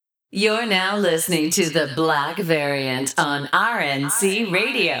You're now listening to the Black Variant on RNC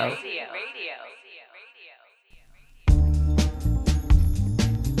Radio.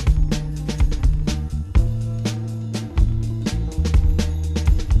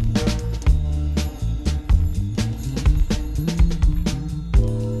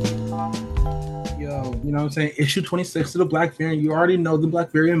 You know what I'm saying? Issue 26 of the Black Variant. You already know the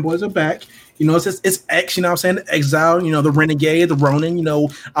Black Variant boys are back. You know, it's X, you know what I'm saying? The Exile, you know, the Renegade, the Ronin. You know,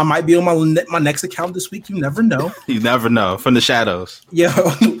 I might be on my next account this week. You never know. You never know. From the shadows. Yeah,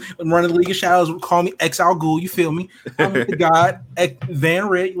 I'm running the League of Shadows. Call me Exile Ghoul. You feel me? I'm the God, Van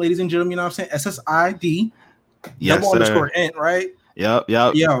Rick, ladies and gentlemen. You know what I'm saying? SSID. Yes, double underscore int, right? Yep.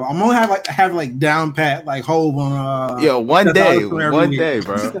 Yo, I'm gonna have down pat like Hove on. One day, bro.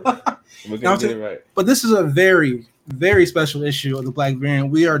 We're gonna get it right. But this is a very, very special issue of the Black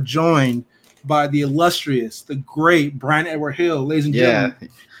Variant. We are joined by the illustrious, the great Bryan Edward Hill, ladies and gentlemen.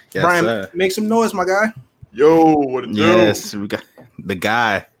 Yes, Bryan, sir. make some noise, my guy. Yo, what it do? Yes, we got the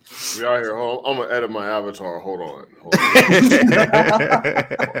guy. We out here. I'm gonna edit my avatar. Hold on. I'm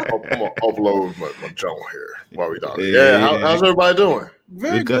gonna upload my junk here while we talking. Yeah, how's everybody doing?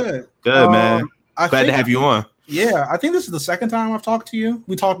 Very good. Good, man. Glad to have you on. Yeah, I think this is the second time I've talked to you.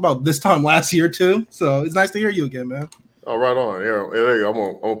 We talked about this time last year too, so it's nice to hear you again, man. Oh, right on. Yeah, there you go.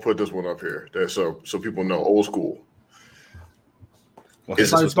 I'm gonna put this one up here, so people know, old school. Well,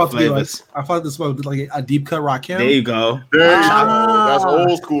 it's supposed to be like, I thought this was like a deep cut Rakim. There you go. That's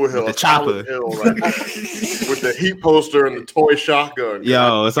old school Hill. The chopper Hill, right? With the heat poster and the toy shotgun.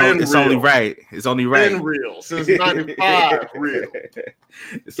 Yo, it's only right. It's only right. Been real since '95. Real.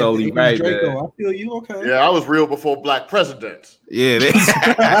 It's only right, Draco, man. I feel you. Okay. Yeah, I was real before black presidents. Yeah,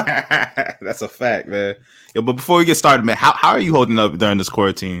 that's a fact, man. Yo, but before we get started, man, how are you holding up during this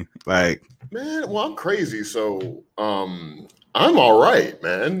quarantine? Like, man, well, I'm crazy, so I'm all right,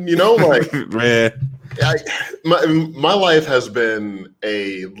 man. You know, like, man, my life has been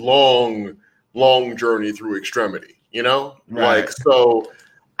a long journey through extremity. You know, right. Like, so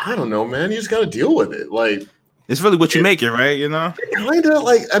I don't know, man. You just got to deal with it. Like, it's really what you make it, right? You know, kind of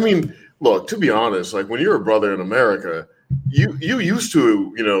like. I mean, look, to be honest, like when you're a brother in America, you used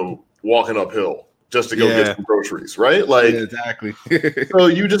to, you know, walking uphill just to go get some groceries, right? Like, exactly. So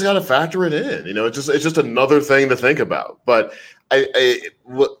you just got to factor it in. You know, it's just another thing to think about. But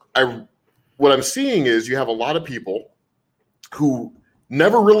what I'm seeing is you have a lot of people who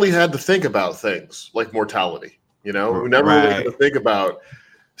never really had to think about things like mortality. You know, who never really had to think about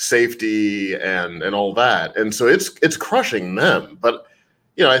safety and all that. And so it's crushing them. But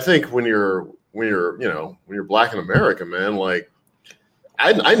you know, I think when you're black in America, man, like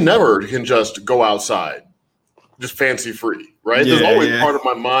I never can just go outside, just fancy free, right? Yeah, There's always part of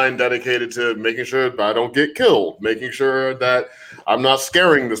my mind dedicated to making sure that I don't get killed, making sure that I'm not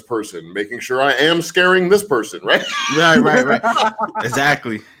scaring this person, making sure I am scaring this person, right? Right.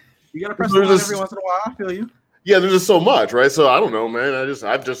 Exactly. You gotta press the button every once in a while. I feel you. Yeah, there's just so much, right? So I don't know, man.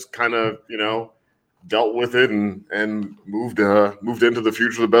 I've just kind of, you know, dealt with it and moved into the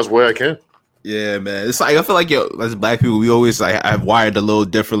future the best way I can. Yeah, man. It's like I feel like as black people, we always like have wired a little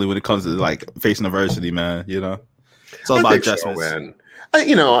differently when it comes to like facing adversity, man. You know, it's all about adjustments. So, man.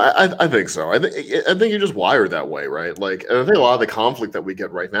 I think so. I think you're just wired that way, right? Like, and I think a lot of the conflict that we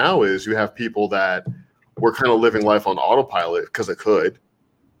get right now is you have people that were kind of living life on autopilot because they could.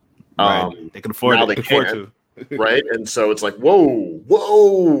 Right. They can afford now it. They can't. To. Right, and so it's like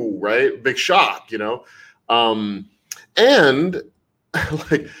whoa, right? Big shock, you know, and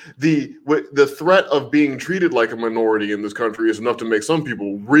like the threat of being treated like a minority in this country is enough to make some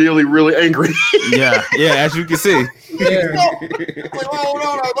people really, really angry. yeah, as you can see. Yeah. It's like,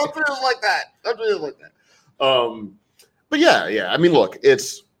 no, don't treat us like that. Don't treat us like that. But yeah. I mean, look,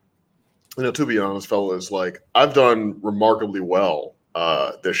 it's, you know, to be honest, fellas, like I've done remarkably well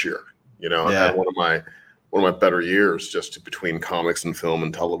this year. You know, I've had one of my better years just between comics and film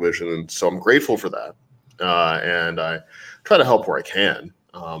and television, and so I'm grateful for that. And I try to help where I can,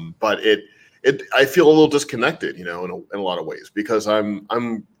 but I feel a little disconnected, you know, in a lot of ways because I'm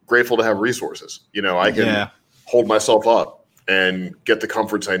grateful to have resources. You know, I can hold myself up and get the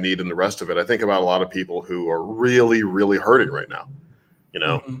comforts I need and the rest of it. I think about a lot of people who are really, really hurting right now. You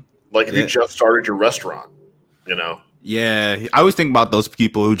know, like if you just started your restaurant, you know. Yeah, I always think about those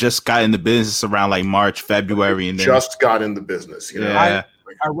people who just got in the business around like March, February, and then just got in the business. You know?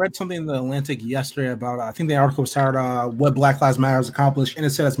 I read something in the Atlantic yesterday about, I think the article was titled "What Black Lives Matter has accomplished," and it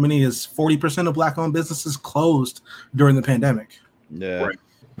said as many as 40% of Black-owned businesses closed during the pandemic. Yeah, right.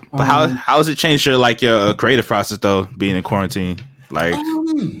 But how has it changed your creative process though, being in quarantine? Like,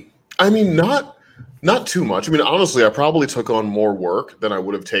 I mean, Not too much. I mean, honestly, I probably took on more work than I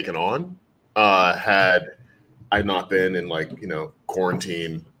would have taken on had I not been in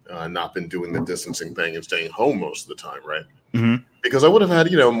quarantine, not been doing the distancing thing and staying home most of the time, right? Mm-hmm. Because I would have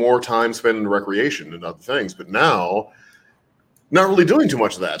had more time spent in recreation and other things. But now, not really doing too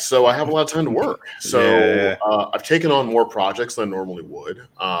much of that, so I have a lot of time to work. So I've taken on more projects than I normally would.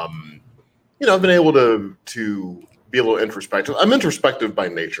 I've been able to be a little introspective. I'm introspective by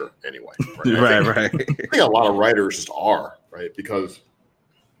nature, anyway. Right. Right. I think a lot of writers just are, right? Because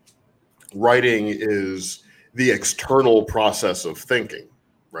writing is the external process of thinking,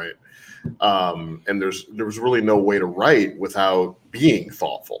 right? And there was really no way to write without being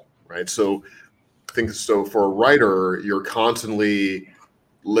thoughtful, right? So I think so for a writer, you're constantly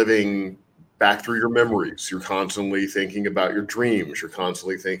living back through your memories. You're constantly thinking about your dreams. You're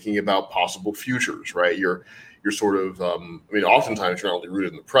constantly thinking about possible futures, right? You're sort of, oftentimes you're not only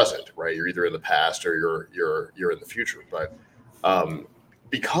rooted in the present, right? You're either in the past or you're in the future. But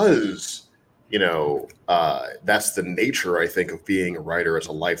because that's the nature, I think, of being a writer as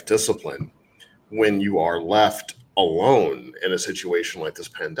a life discipline. When you are left alone in a situation like this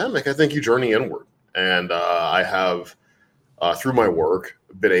pandemic, I think you journey inward. And I have, through my work,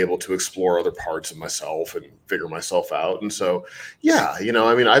 been able to explore other parts of myself and figure myself out. And so,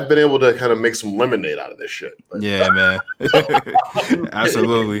 I've been able to kind of make some lemonade out of this shit. But, yeah, man.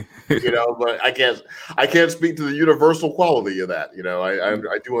 Absolutely. But I can't speak to the universal quality of that.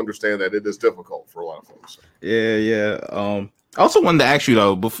 I do understand that it is difficult for a lot of folks. Yeah. I also wanted to ask you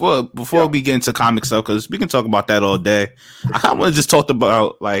though, before we get into comic stuff, because we can talk about that all day. I kind of want to just talk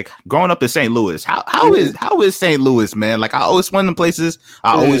about like growing up in St. Louis. How is St. Louis, man? Like I always one of the places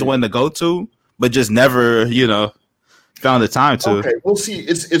I always wanted to go to, but just never, found the time to. Okay, well, see,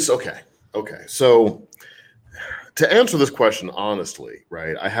 it's okay. Okay, so to answer this question honestly,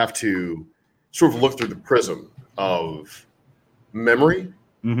 right, I have to sort of look through the prism of memory,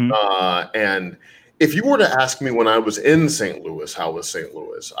 and if you were to ask me when I was in St. Louis, how was St.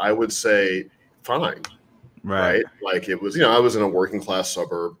 Louis? I would say fine, right? Like it was, I was in a working class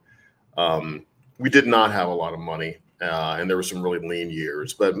suburb. We did not have a lot of money, and there were some really lean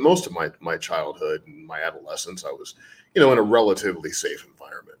years. But most of my childhood and my adolescence, I was, in a relatively safe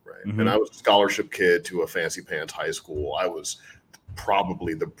environment, right? And I was a scholarship kid to a fancy pants high school. I was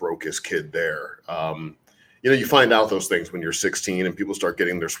probably the brokest kid there. You find out those things when you're 16 and people start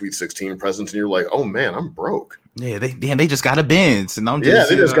getting their sweet 16 presents and you're like, oh man, I'm broke. Yeah, they just got a Benz and I'm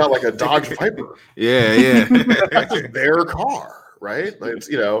just they just got like a Dodge Viper. Yeah. That's just their car, right? Like it's,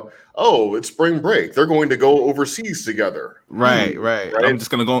 it's spring break. They're going to go overseas together. Right. I'm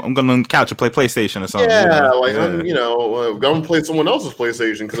just gonna go. I'm gonna on the couch and play PlayStation or something. I'm gonna play someone else's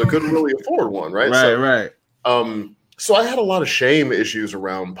PlayStation because I couldn't really afford one, right? Right. So I had a lot of shame issues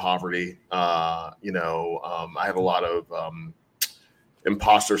around poverty. I had a lot of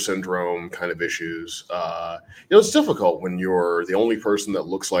imposter syndrome kind of issues. It's difficult when you're the only person that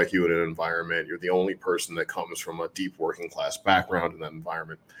looks like you in an environment. You're the only person that comes from a deep working class background in that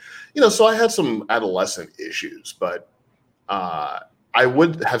environment. So I had some adolescent issues, but I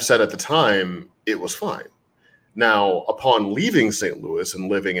would have said at the time it was fine. Now, upon leaving St. Louis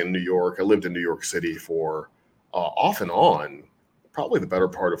and living in New York, I lived in New York City for off and on, probably the better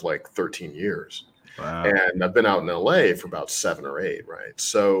part of like 13 years. Wow. And I've been out in LA for about 7 or 8, right?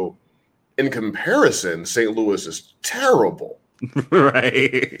 So in comparison, St. Louis is terrible.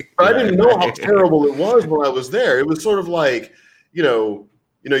 Right. But I didn't know how terrible it was when I was there. It was sort of like,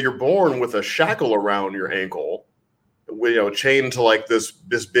 you're born with a shackle around your ankle, chained to like this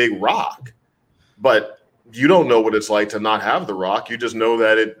big rock. But you don't know what it's like to not have the rock. You just know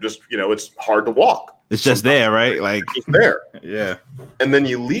that it just, it's hard to walk. It's just there, right? Like it's there. Yeah. And then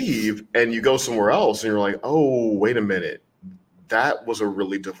you leave and you go somewhere else and you're like, oh, wait a minute. That was a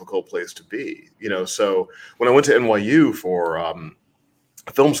really difficult place to be. So when I went to NYU for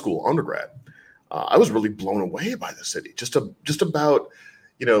film school undergrad, I was really blown away by the city. Just about,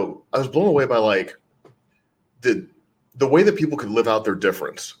 I was blown away by like the way that people could live out their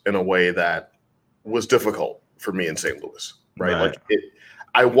difference in a way that was difficult for me in St. Louis, right? Like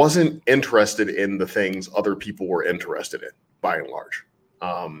I wasn't interested in the things other people were interested in, by and large.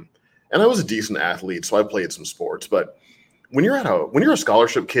 And I was a decent athlete, so I played some sports. But when you're a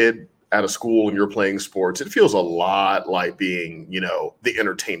scholarship kid at a school and you're playing sports, it feels a lot like being, the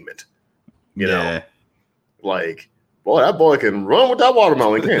entertainment. You know, like, boy, that boy can run with that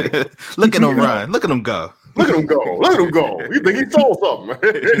watermelon, can't he? Look at him run. Look at him go. Look at him go. Look at him go. You think he stole something?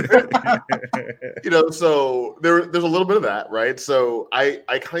 So there's a little bit of that, right? So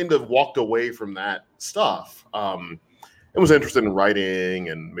I kind of walked away from that stuff. and was interested in writing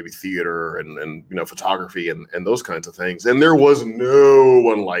and maybe theater and photography and those kinds of things. And there was no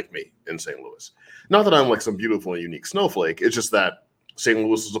one like me in St. Louis. Not that I'm like some beautiful and unique snowflake. It's just that St.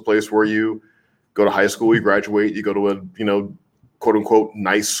 Louis is a place where you go to high school, you graduate, you go to a, quote unquote,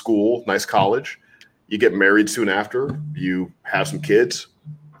 nice school, nice college. You get married soon after, you have some kids,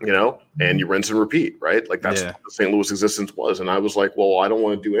 and you rinse and repeat, right? Like that's what the St. Louis existence was. And I was like, well, I don't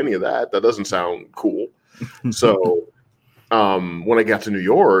want to do any of that. That doesn't sound cool. So when I got to New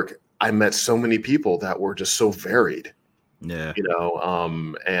York, I met so many people that were just so varied. Yeah.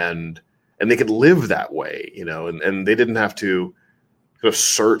 And they could live that way, and they didn't have to kind of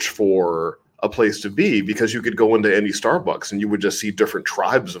search for a place to be, because you could go into any Starbucks and you would just see different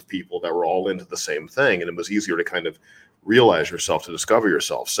tribes of people that were all into the same thing. And it was easier to kind of realize yourself, to discover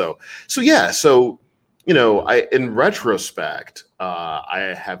yourself. So I, in retrospect,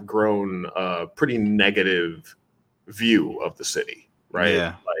 I have grown a pretty negative view of the city, right?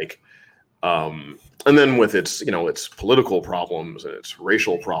 Yeah. And then with its political problems and its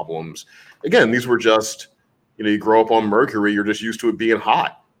racial problems, again, these were just, you grow up on Mercury, you're just used to it being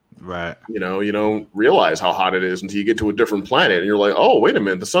hot. Right. You don't realize how hot it is until you get to a different planet and you're like, oh, wait a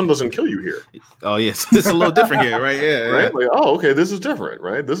minute, the sun doesn't kill you here. Oh, yes. It's a little different here, right? Yeah. Right. Like, oh, okay, this is different,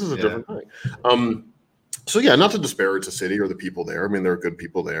 right? This is a different thing. So yeah, not to disparage the city or the people there. I mean, there are good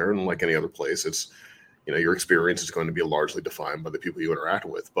people there, and like any other place, it's, your experience is going to be largely defined by the people you interact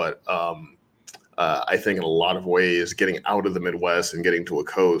with. But I think in a lot of ways, getting out of the Midwest and getting to a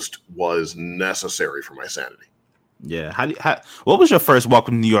coast was necessary for my sanity. Yeah. What was your first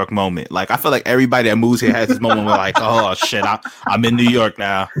welcome to New York moment? Like, I feel like everybody that moves here has this moment where like, oh shit, I'm in New York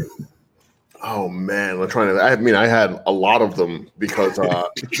now. Oh man, I had a lot of them because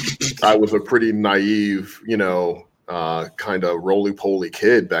I was a pretty naive, kind of roly-poly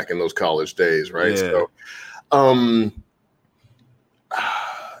kid back in those college days, right? Yeah. So,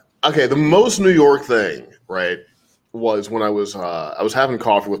 okay, the most New York thing, right, was when I was having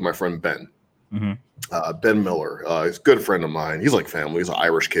coffee with my friend Ben. Mm-hmm. Ben Miller, he's a good friend of mine. He's like family. He's an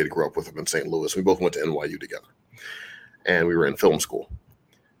Irish kid. Grew up with him in St. Louis. We both went to NYU together, and we were in film school.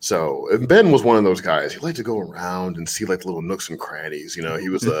 So Ben was one of those guys. He liked to go around and see like little nooks and crannies. He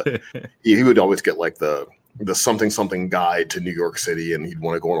was he would always get like the something guide to New York City, and he'd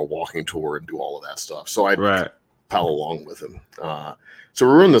want to go on a walking tour and do all of that stuff. So I'd pal along with him. So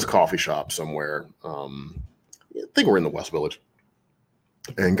we were in this coffee shop somewhere. I think we're in the West Village,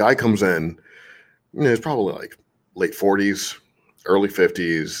 and guy comes in. He's probably like late 40s, early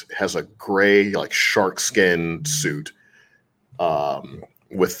 50s, has a gray, like shark skin suit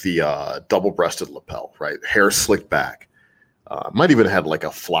with the double-breasted lapel, right? Hair slicked back. Might even have like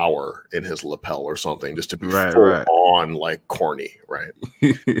a flower in his lapel or something just to be on like corny, right?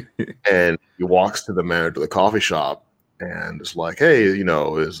 And he walks to the manager of the coffee shop and is like, hey, is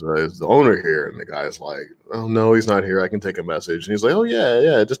the owner here? And the guy's like, oh, no, he's not here. I can take a message. And he's like, oh,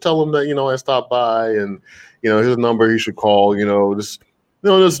 yeah. Just tell him that, I stopped by and, here's a number he should call, this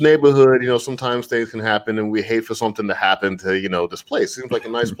neighborhood, sometimes things can happen and we hate for something to happen to, this place. Seems like a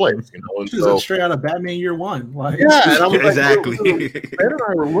nice place, And so, straight out of Batman Year One. Like. Yeah. And I was exactly. Ben and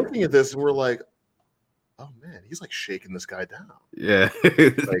I were looking at this and we're like, oh man, he's like shaking this guy down. Yeah.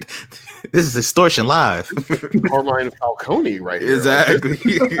 Like, this is extortion live. Carmine Falcone right here. Exactly.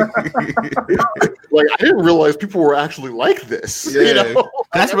 Like, I didn't realize people were actually like this. Yeah.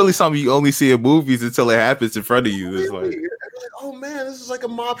 That's really something you only see in movies until it happens in front of you. It's like, oh man, this is like a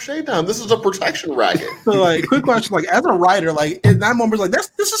mob shakedown. This is a protection racket. So like, quick question, like as a writer, like in that moment, like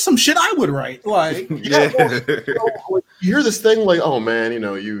this is some shit I would write. Like, you hear this thing like, oh man,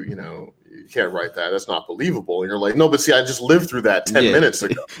 you can't write that. That's not believable. And you're like, no, but see, I just lived through that 10 minutes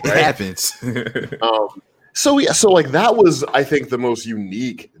ago. Right? It happens. So like that was, I think, the most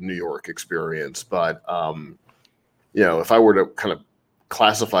unique New York experience. But if I were to kind of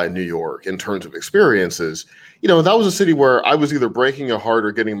classify New York in terms of experiences, that was a city where I was either breaking a heart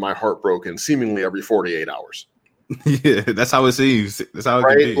or getting my heart broken seemingly every 48 hours. Yeah, that's how it seems. That's how it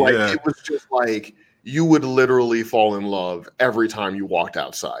right? Can be. Like yeah. It was just like you would literally fall in love every time you walked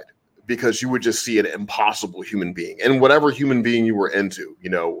outside, because you would just see an impossible human being, and whatever human being you were into,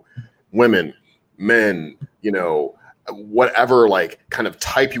 women, men, whatever like kind of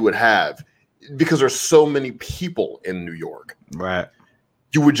type you would have, because there's so many people in New York. Right.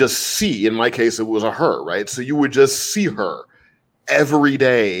 You would just see, in my case, it was a her, right? So you would just see her every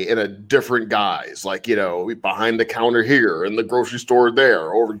day in a different guise, like, behind the counter here, in the grocery store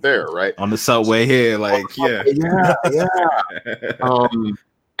there, over there, right? On the subway here, like, yeah. Yeah.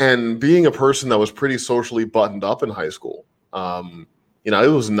 And being a person that was pretty socially buttoned up in high school, it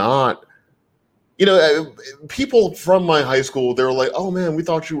was not, people from my high school, they were like, "Oh man, we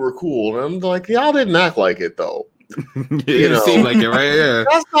thought you were cool," and I'm like, "Y'all didn't act like it though." It didn't seem like it, right? Yeah.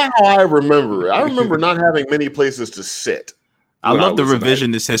 That's not how I remember it. I remember not having many places to sit. I love the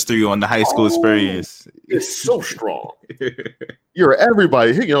revisionist history on the high school experience. It's so strong. You're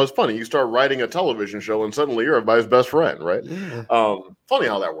everybody. It's funny. You start writing a television show, and suddenly you're everybody's best friend, right? Yeah. Funny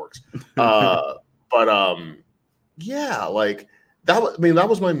how that works. Yeah, like that. That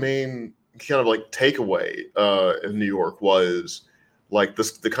was my main kind of like takeaway in New York was like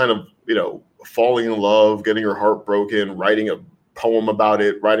the kind of falling in love, getting your heart broken, writing a poem about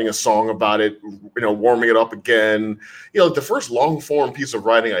it, writing a song about it, warming it up again. The first long form piece of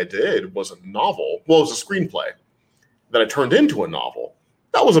writing I did was a novel. Well, it was a screenplay that I turned into a novel.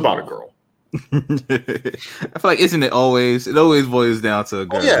 That was about a girl. I feel like, isn't it always? It always boils down to a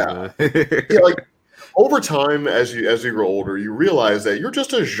girl. Yeah. Yeah, like over time, as you grow older, you realize that you're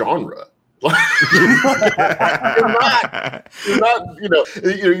just a genre. You're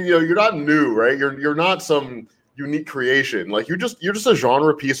not new, right? You're not some unique creation. Like you're just a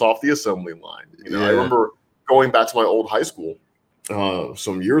genre piece off the assembly line. I remember going back to my old high school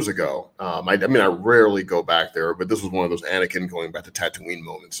some years ago. I rarely go back there, but this was one of those Anakin going back to Tatooine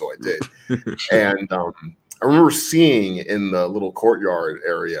moments, so I did. And I remember seeing in the little courtyard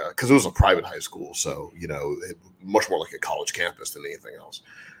area, because it was a private high school, so much more like a college campus than anything else.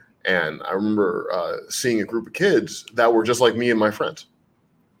 And I remember seeing a group of kids that were just like me and my friends.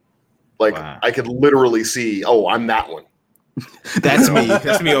 Like, wow. I could literally see, oh, I'm that one. That's me.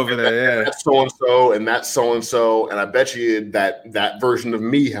 That's me over there. Yeah. That's so-and-so, and that's so-and-so. And I bet you that version of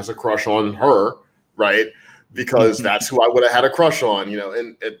me has a crush on her, right? Because that's who I would have had a crush on,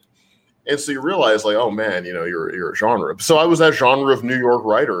 And so you realize, like, oh, man, you're a genre. So I was that genre of New York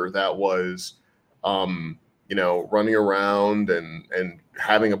writer that was, running around and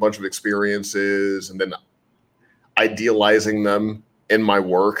having a bunch of experiences and then idealizing them in my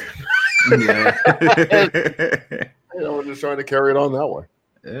work. Yeah. We're just trying to carry it on that way.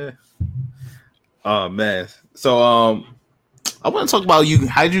 Yeah. Oh man. So I want to talk about you.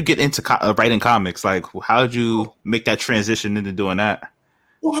 How did you get into writing comics? Like, how did you make that transition into doing that?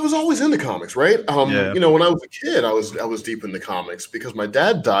 Well, I was always into comics, right? When I was a kid, I was deep into comics because my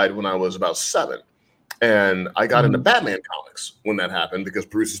dad died when I was about 7. And I got into Batman comics when that happened because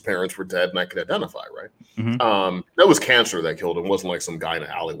Bruce's parents were dead and I could identify, right? Mm-hmm. That was cancer that killed him. It wasn't like some guy in an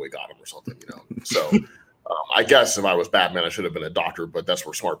alleyway got him or something, So I guess if I was Batman, I should have been a doctor, but that's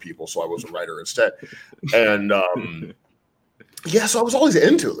for smart people. So I was a writer instead. And so I was always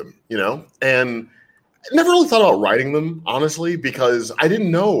into them, and I never really thought about writing them, honestly, because I didn't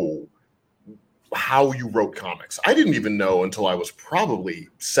know how you wrote comics. I didn't even know until I was probably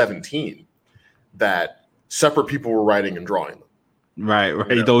 17 that separate people were writing and drawing them. Right.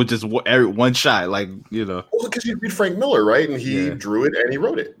 Though just one shot, like, Well, because you read Frank Miller, right? And he drew it and he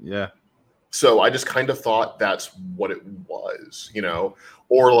wrote it. Yeah. So I just kind of thought that's what it was,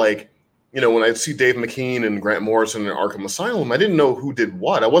 Or like, when I see Dave McKean and Grant Morrison in Arkham Asylum, I didn't know who did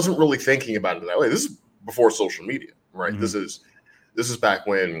what. I wasn't really thinking about it that way. This is before social media, right? Mm-hmm. This is back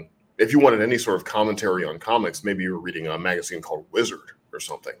when if you wanted any sort of commentary on comics, maybe you were reading a magazine called Wizard or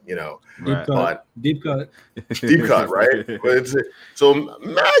something, Right. Deep cut, right? So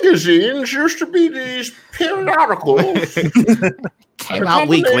magazines used to be these periodicals. Came out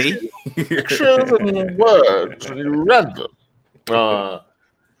weekly. Pictures and words, and you read them.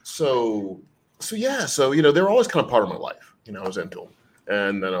 So they were always kind of part of my life. I was into them.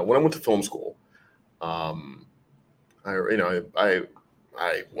 And then when I went to film school, I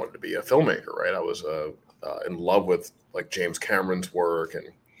wanted to be a filmmaker, right? I was in love with like James Cameron's work, and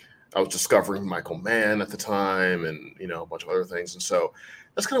I was discovering Michael Mann at the time, and a bunch of other things. And so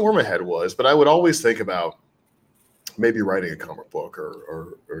that's kind of where my head was. But I would always think about maybe writing a comic book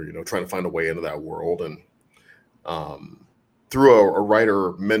or trying to find a way into that world. And through a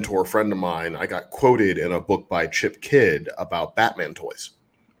writer mentor friend of mine, I got quoted in a book by Chip Kidd about Batman toys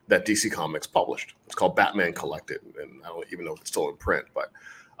that DC Comics published. It's called Batman Collected, and I don't even know if it's still in print, but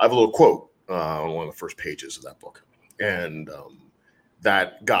I have a little quote on one of the first pages of that book. And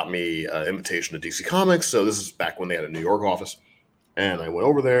that got me an invitation to DC Comics. So this is back when they had a New York office. And I went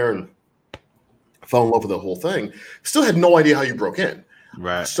over there and fell in love with the whole thing. Still had no idea how you broke in.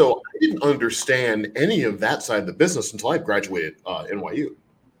 Right. So I didn't understand any of that side of the business until I graduated NYU.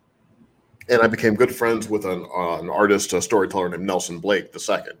 And I became good friends with an artist, a storyteller named Nelson Blake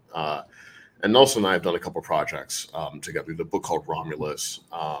II. And Nelson and I have done a couple of projects together. We did a book called Romulus.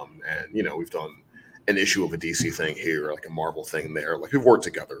 And, we've done an issue of a DC thing here, like a Marvel thing there. Like we've worked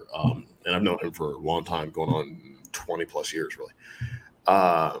together. And I've known him for a long time, going on 20 plus years, really.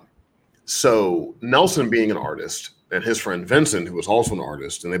 So Nelson being an artist and his friend Vincent, who was also an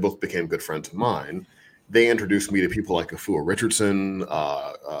artist, and they both became good friends of mine, they introduced me to people like Afua Richardson,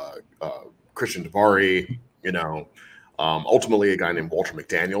 Christian Dabari, ultimately a guy named Walter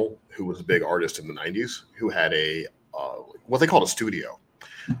McDaniel, who was a big artist in the 90s, who had a what they called a studio,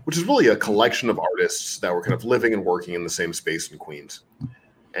 which is really a collection of artists that were kind of living and working in the same space in Queens.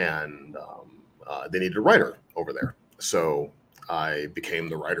 And they needed a writer over there. So I became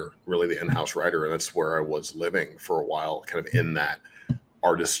the writer, really the in-house writer. And that's where I was living for a while, kind of in that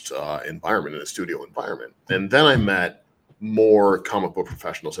artist environment, in a studio environment. And then I met more comic book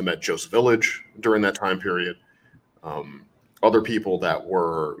professionals. I met Joseph Village during that time period. Other people that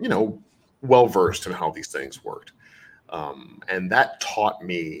were, well-versed in how these things worked. And that taught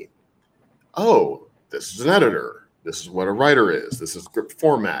me, oh, this is an editor. This is what a writer is. This is script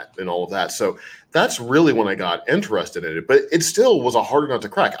format and all of that. So that's really when I got interested in it. But it still was a hard nut to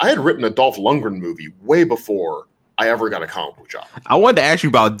crack. I had written a Dolph Lundgren movie way before I ever got a comic book job. I wanted to ask you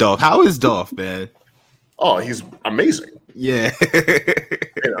about Dolph. How is Dolph, man? Oh, he's amazing. Yeah.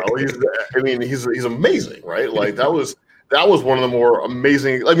 He's amazing, right? Like that was one of the more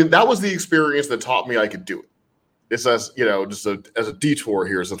amazing. I mean, that was the experience that taught me I could do it. It's as a detour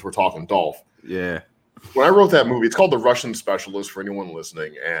here since we're talking Dolph. Yeah. When I wrote that movie, it's called The Russian Specialist for anyone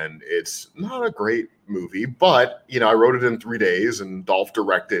listening, and it's not a great movie, but I wrote it in 3 days, and Dolph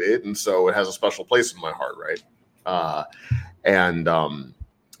directed it, and so it has a special place in my heart, right?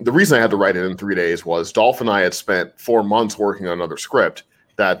 The reason I had to write it in 3 days was Dolph and I had spent 4 months working on another script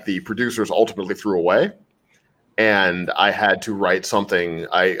that the producers ultimately threw away. And I had to write something.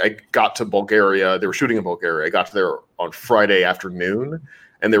 I got to Bulgaria. They were shooting in Bulgaria. I got there on Friday afternoon,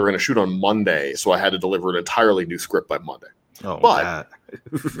 and they were going to shoot on Monday. So I had to deliver an entirely new script by Monday. Oh, but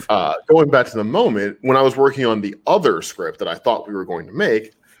going back to the moment, when I was working on the other script that I thought we were going to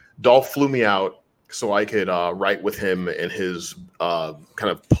make, Dolph flew me out so I could write with him in his kind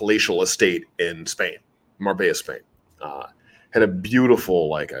of palatial estate in Spain, Marbella, Spain. Had a beautiful,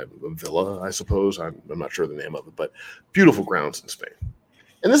 like a villa, I suppose. I'm not sure the name of it, but beautiful grounds in Spain.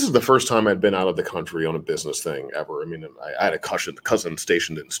 And this is the first time I'd been out of the country on a business thing ever. I mean, I had a cousin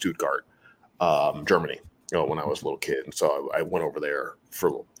stationed in Stuttgart, Germany, when I was a little kid. And so I went over there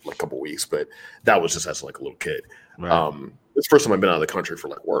for like a couple of weeks, but that was just as like a little kid. Right. It's the first time I've been out of the country for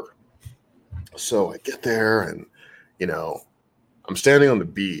like work. So I get there and, I'm standing on the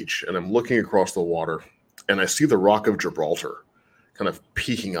beach and I'm looking across the water and I see the Rock of Gibraltar kind of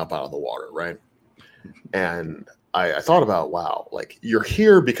peeking up out of the water, right? And I thought about, wow, like you're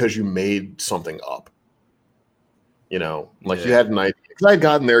here because you made something up. You had an idea. Because I had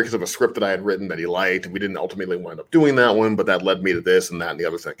gotten there because of a script that I had written that he liked. We didn't ultimately wind up doing that one, but that led me to this and that and the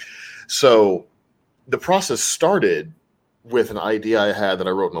other thing. So the process started with an idea I had that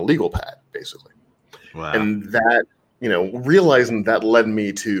I wrote in a legal pad, basically. Wow. And that, realizing that led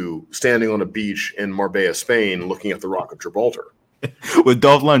me to standing on a beach in Marbella, Spain, looking at the Rock of Gibraltar. With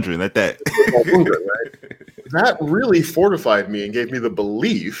Dolph Lundgren at that. Right? That really fortified me and gave me the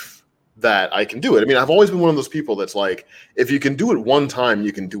belief that I can do it. I mean, I've always been one of those people that's like, if you can do it one time,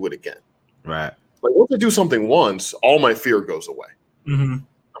 you can do it again. Right. Like once I do something once, all my fear goes away. Mm-hmm.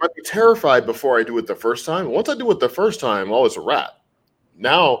 I might be terrified before I do it the first time. Once I do it the first time, it's a wrap.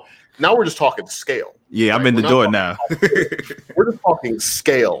 Now we're just talking scale. Yeah, I'm in the door now. We're just talking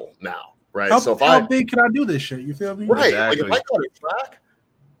scale now, right? How big can I do this shit? You feel me? Right. Exactly. Like if I got a track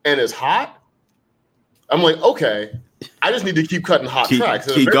and it's hot, I'm like, okay, I just need to keep cutting hot tracks.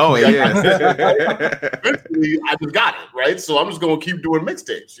 And Keep going. Eventually, I just got it, right? So I'm just going to keep doing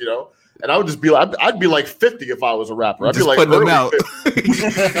mixtapes, And I would just be like, I'd be like 50 if I was a rapper. I'd just be like, putting them out.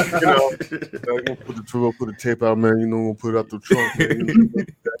 We'll put the tape out, man. We'll put it out the trunk.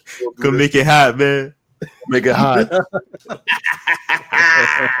 Could make it hot, man. Make it hot. I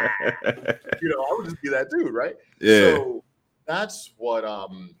would just be that dude, right? Yeah. So that's what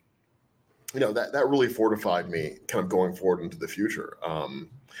that really fortified me kind of going forward into the future.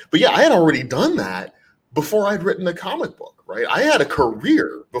 But yeah, I had already done that before I'd written a comic book, right? I had a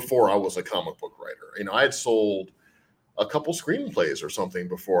career before I was a comic book writer. I had sold a couple screenplays or something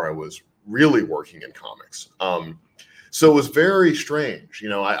before I was really working in comics. So it was very strange.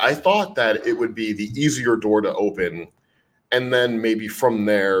 I thought that it would be the easier door to open. And then maybe from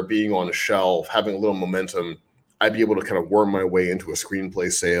there, being on a shelf, having a little momentum, I'd be able to kind of worm my way into a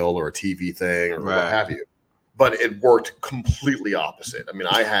screenplay sale or a TV thing or what have you. But it worked completely opposite. I mean,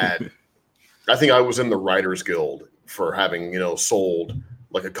 I think I was in the Writers Guild for having, sold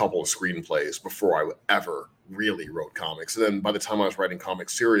like a couple of screenplays before I ever really wrote comics. And then by the time I was writing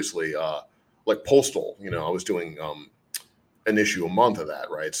comics seriously, like Postal, I was doing an issue a month of that,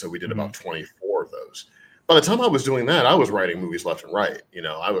 right? So we did about 24 of those. By the time I was doing that, I was writing movies left and right.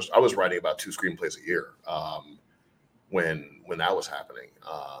 I was writing about 2 screenplays a year when that was happening.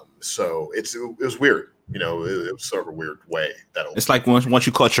 So it was weird. It was sort of a weird way that it's like once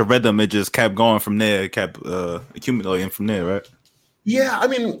you caught your rhythm, it just kept going from there. It kept accumulating from there, right? Yeah, I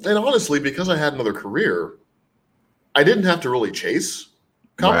mean, and honestly, because I had another career, I didn't have to really chase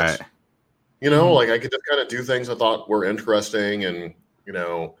comics. Right. Like I could just kind of do things I thought were interesting, and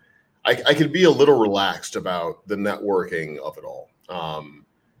I could be a little relaxed about the networking of it all.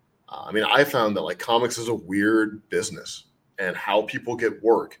 I mean, I found that like comics is a weird business, and how people get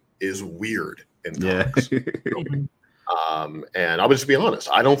work is weird in comics. And I'll just be honest,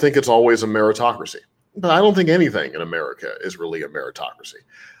 I don't think it's always a meritocracy, but I don't think anything in America is really a meritocracy.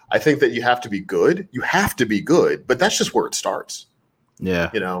 I think that you have to be good. You have to be good, but that's just where it starts.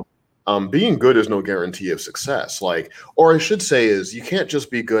 Yeah. Being good is no guarantee of success. Or I should say is you can't just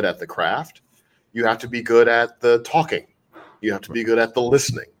be good at the craft. You have to be good at the talking. You have to be good at the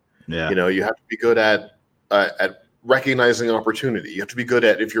listening. Yeah. You have to be good at recognizing opportunity. You have to be good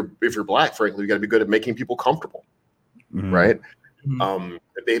at, if you're Black, frankly, you got to be good at making people comfortable, right?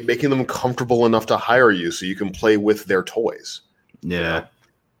 Making them comfortable enough to hire you so you can play with their toys. Yeah.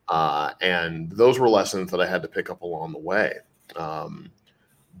 And those were lessons that I had to pick up along the way.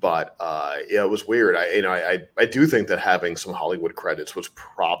 But it was weird. I do think that having some Hollywood credits was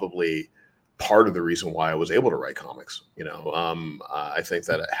probably part of the reason why I was able to write comics. I think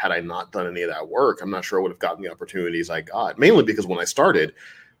that had I not done any of that work, I'm not sure I would have gotten the opportunities I got. Mainly because when I started,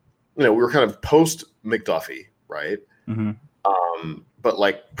 we were kind of post McDuffie, right? But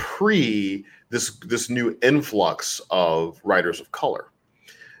like pre this new influx of writers of color.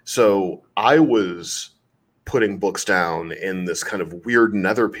 So I was putting books down in this kind of weird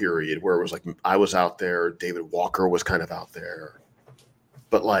nether period where it was like I was out there, David Walker was kind of out there,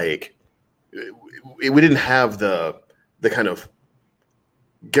 but like we didn't have the kind of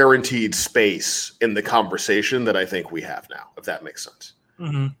guaranteed space in the conversation that I think we have now, if that makes sense.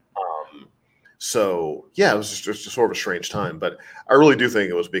 So yeah, it was just sort of a strange time, but I really do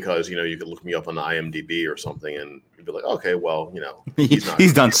think it was because, you could look me up on the IMDb or something and you'd be like, okay, well,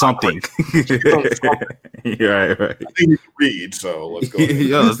 he's done something. Right. I think he can read, so let's go.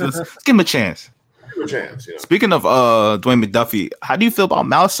 Let's give him a chance. Speaking of Dwayne McDuffie, how do you feel about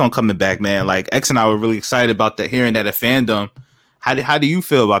Milestone coming back, man? Like X and I were really excited about that, hearing that at Fandom. How do you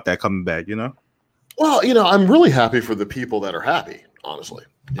feel about that coming back? Well, I'm really happy for the people that are happy, honestly.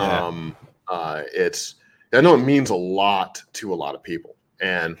 Yeah. I know it means a lot to a lot of people,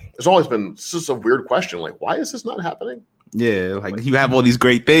 and there's always been just a weird question, like, why is this not happening? Yeah, like you have all these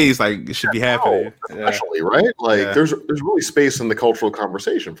great things, like it should be happening. Especially, right? Like there's really space in the cultural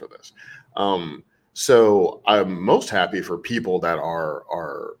conversation for this. So I'm most happy for people that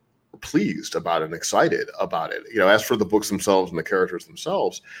are pleased about it and excited about it. As for the books themselves and the characters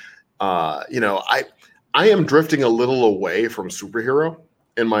themselves, I am drifting a little away from superhero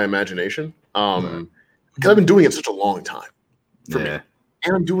in my imagination. Because I've been doing it such a long time for me,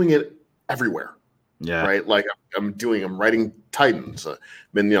 and I'm doing it everywhere. Yeah. Right. Like I'm writing Titans. I'm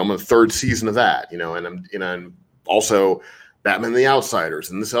on the 3rd season of that, and I'm also Batman and the Outsiders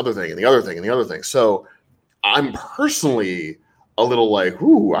and this other thing and the other thing and the other thing. So I'm personally a little like,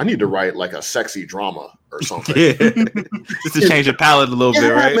 ooh, I need to write like a sexy drama or something. Just to change the palette a little bit,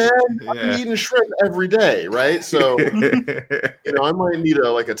 right? Man, I'm eating shrimp every day, right? So, I might need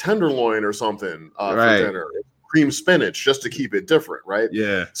a tenderloin or something for dinner, cream spinach, just to keep it different, right?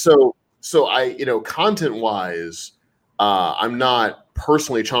 Yeah. So I, content wise, I'm not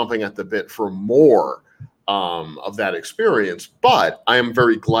personally chomping at the bit for more of that experience, but I am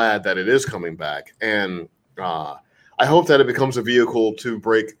very glad that it is coming back, and I hope that it becomes a vehicle to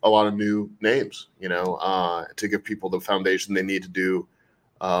break a lot of new names, to give people the foundation they need to do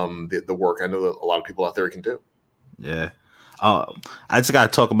the work I know that a lot of people out there can do. Yeah. I just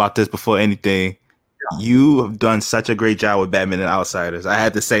got to talk about this before anything. Yeah. You have done such a great job with Batman and Outsiders. I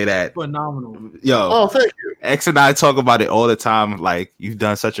had to say that. Phenomenal. Yo. Oh, thank you. X and I talk about it all the time. Like, you've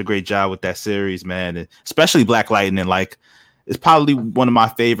done such a great job with that series, man. And especially Black Lightning. Like, it's probably one of my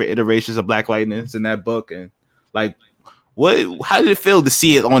favorite iterations of Black Lightning in that book. And like, how did it feel to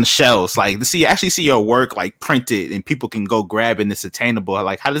see it on the shelves? Like, to actually see your work like printed and people can go grab it and it's attainable.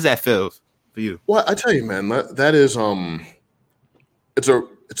 Like, how does that feel for you? Well, I tell you, man, that is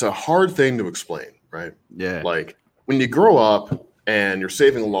it's a hard thing to explain, right? Yeah. Like when you grow up and you're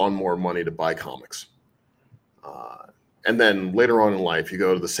saving a lot more money to buy comics, and then later on in life you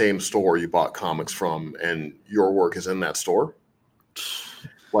go to the same store you bought comics from, and your work is in that store.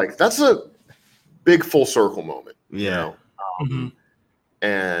 Like that's a big full circle moment. Yeah.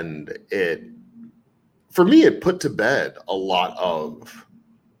 And for me, it put to bed a lot of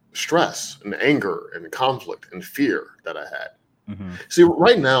stress and anger and conflict and fear that I had. See,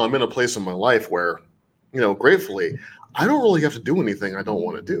 right now I'm in a place in my life where, gratefully, I don't really have to do anything I don't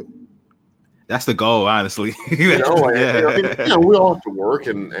want to do. That's the goal, honestly. We all have to work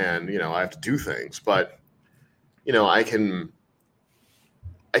and I have to do things, but I can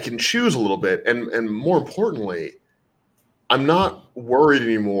choose a little bit, and more importantly, I'm not worried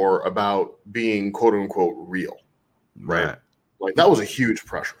anymore about being quote unquote real, right? Like that was a huge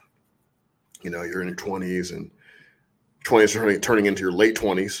pressure. You're in your 20s and 20s turning into your late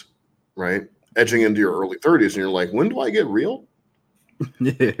 20s, right? Edging into your early 30s, and you're like, when do I get real?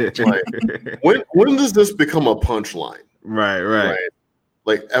 Like, when does this become a punchline? Right.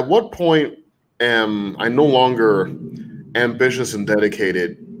 Like, at what point am I no longer ambitious and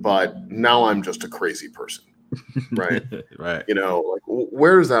dedicated, but now I'm just a crazy person, right? Right. Like,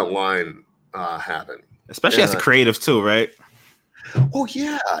 where does that line happen? Especially as a creative too, right? Oh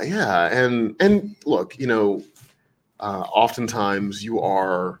yeah. And look, oftentimes you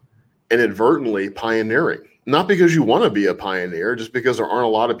are inadvertently pioneering, not because you want to be a pioneer, just because there aren't a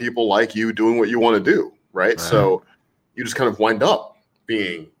lot of people like you doing what you want to do, right? So you just kind of wind up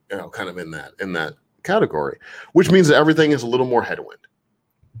being, kind of in that category, which means that everything is a little more headwind.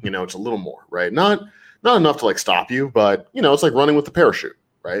 It's a little more, right? Not enough to like stop you, but it's like running with the parachute,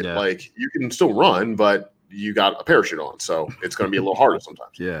 right? Yeah. Like you can still run, but you got a parachute on, so it's going to be a little harder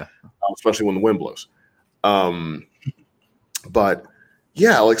sometimes. Yeah, especially when the wind blows. But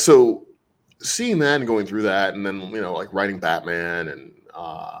yeah, like so, seeing that and going through that, and then like writing Batman and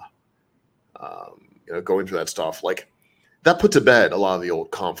going through that stuff, like that put to bed a lot of the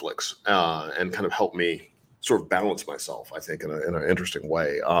old conflicts and kind of helped me sort of balance myself, I think, in an interesting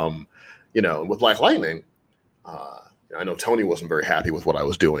way. With Black Lightning, I know Tony wasn't very happy with what I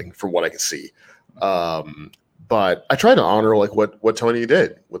was doing from what I could see. But I tried to honor like what Tony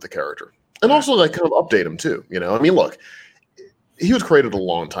did with the character, and also like kind of update him too. I mean, look, he was created a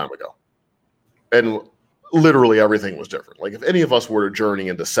long time ago, and literally everything was different. Like if any of us were to journey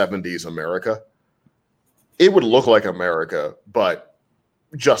into 70s America, it would look like America, but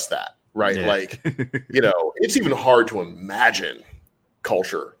just that, right? Yeah. Like, it's even hard to imagine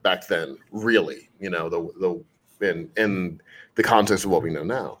culture back then, really, in the context of what we know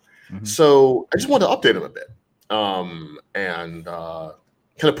now. So I just wanted to update him a bit and kind of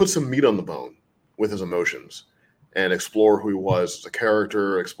put some meat on the bone with his emotions and explore who he was as a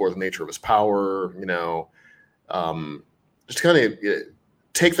character, explore the nature of his power, just kind of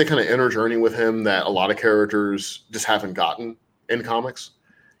take the kind of inner journey with him that a lot of characters just haven't gotten in comics.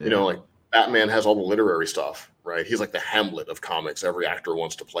 Like Batman has all the literary stuff, right? He's like the Hamlet of comics. Every actor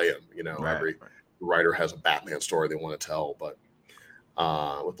wants to play him, every writer has a Batman story they want to tell, but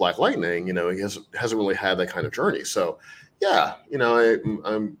with Black Lightning, he hasn't really had that kind of journey. So, yeah,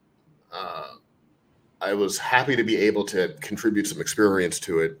 I was happy to be able to contribute some experience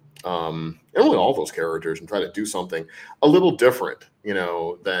to it, and really all those characters, and try to do something a little different,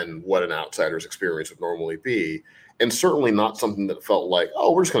 than what an outsider's experience would normally be, and certainly not something that felt like,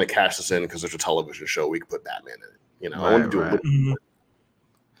 oh, we're just going to cash this in because there's a television show we can put Batman in it. I want to do a little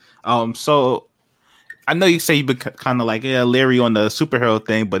more. So. I know you say you've been kind of like leery on the superhero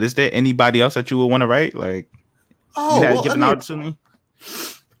thing, but is there anybody else that you would want to write? Like, give an opportunity.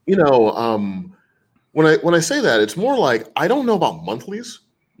 When I say that, it's more like I don't know about monthlies,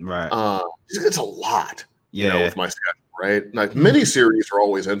 right? It's a lot, with my schedule, right? Like miniseries are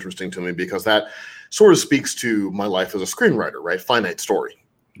always interesting to me because that sort of speaks to my life as a screenwriter, right? Finite story,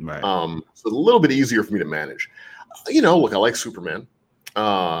 right? So a little bit easier for me to manage. Look, I like Superman.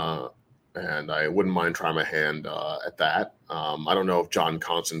 And I wouldn't mind trying my hand at that. I don't know if John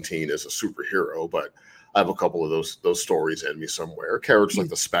Constantine is a superhero, but I have a couple of those stories in me somewhere. Characters like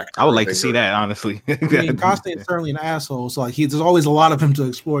the Spectre. I would like to see that, honestly. I mean, Constantine's certainly an asshole, so like there's always a lot of him to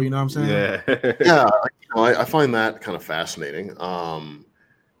explore. You know what I'm saying? Yeah. I find that kind of fascinating. On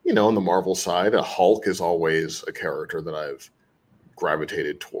the Marvel side, a Hulk is always a character that I've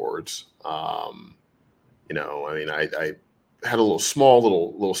gravitated towards. I had a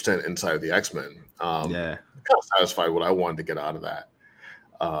little stint inside of the X-Men. Kind of satisfied what I wanted to get out of that.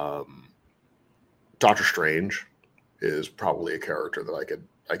 Doctor Strange is probably a character that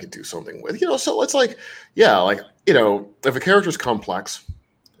I could do something with. So it's like, if a character is complex,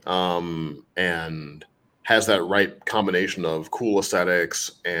 and has that right combination of cool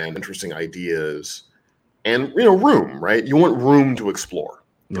aesthetics and interesting ideas, and room, right? You want room to explore,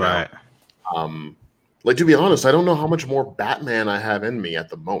 right? Like, to be honest, I don't know how much more Batman I have in me at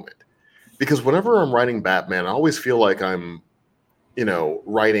the moment, because whenever I'm writing Batman, I always feel like I'm,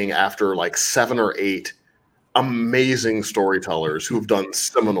 writing after like 7 or 8 amazing storytellers who've done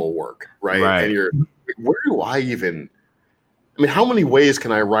seminal work, right? And you're, where do I even? I mean, how many ways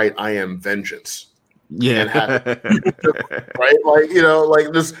can I write "I am vengeance"? Yeah. And have it, right? Like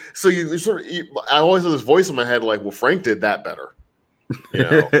this. So you sort of. I always have this voice in my head, like, well, Frank did that better.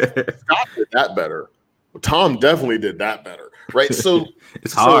 Scott did that better. Tom definitely did that better, right? So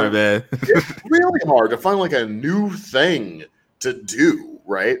it's hard, man. It's really hard to find like a new thing to do,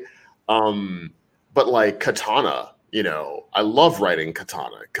 right? But like Katana, I love writing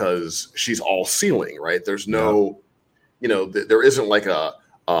Katana because she's all ceiling, right? There's no, there isn't like a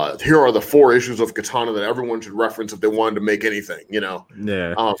here are the 4 issues of Katana that everyone should reference if they wanted to make anything, Yeah.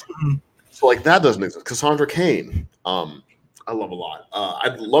 So like that doesn't exist. Cassandra Cain, I love a lot.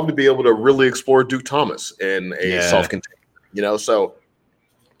 I'd love to be able to really explore Duke Thomas in a self-contained, so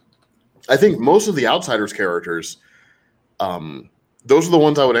I think most of the Outsiders characters, those are the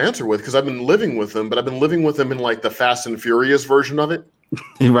ones I would answer with because I've been living with them, but I've been living with them in like the Fast and Furious version of it.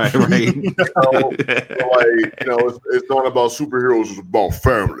 Right. It's not about superheroes; it's about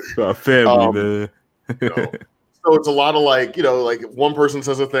family. About family, man. So it's a lot of like one person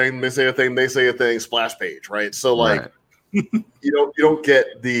says a thing, they say a thing, they say a thing, splash page, right? So like you don't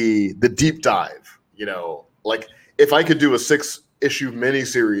get the deep dive, like if I could do a 6-issue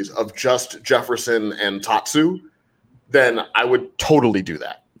miniseries of just Jefferson and Tatsu, then I would totally do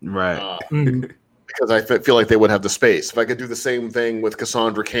that. Right. Because I feel like they would have the space. If I could do the same thing with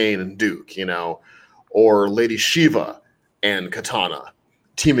Cassandra Cain and Duke, or Lady Shiva and Katana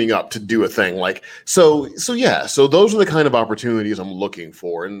teaming up to do a thing like so those are the kind of opportunities I'm looking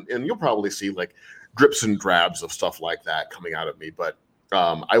for, and you'll probably see like drips and drabs of stuff like that coming out of me, but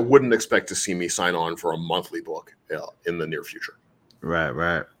I wouldn't expect to see me sign on for a monthly book in the near future.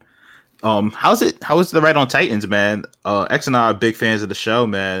 Right. How is the write on Titans, man? X and I are big fans of the show,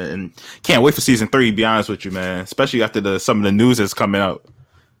 man, and can't wait for season 3, to be honest with you, man, especially after some of the news that's coming out.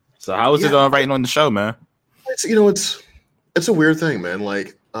 So how is it writing on the show, man? It's a weird thing, man.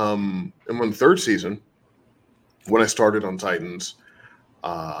 Like, in my 3rd season, when I started on Titans,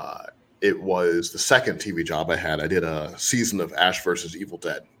 it was the 2nd TV job I had. I did a season of Ash versus Evil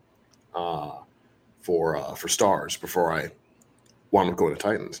Dead for Stars before I wound up going to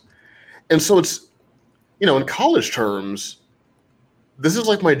Titans. And so it's, in college terms, this is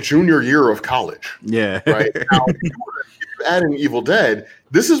like my junior year of college. Yeah. Right? Now, if you add in Evil Dead,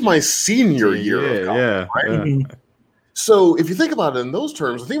 this is my senior year of college. Right? Yeah. So if you think about it in those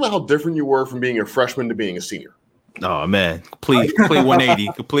terms, think about how different you were from being a freshman to being a senior. Oh, man. Complete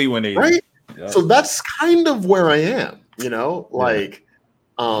 180. Complete 180. Right? Yeah. So that's kind of where I am, like,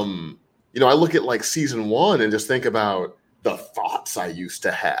 I look at like season 1 and just think about the thoughts I used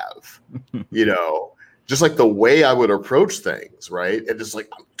to have, just like the way I would approach things, right? And just like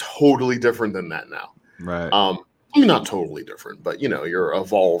I'm totally different than that now. Right. I mean, not totally different, but you're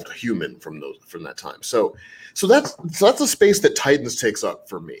evolved human from that time. So that's a space that Titans takes up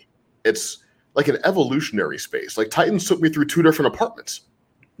for me. It's like an evolutionary space. Like Titans took me through 2 different apartments.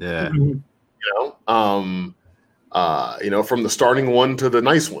 Yeah. From the starting one to the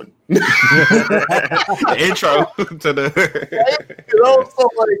nice one. The intro to the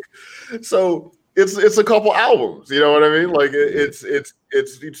so it's a couple albums, you know what I mean? Like it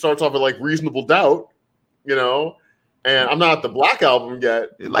starts off with like Reasonable Doubt, and I'm not at the Black album yet.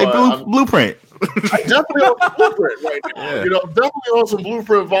 Like Blueprint. I definitely on some Blueprint right now. Yeah. Definitely on some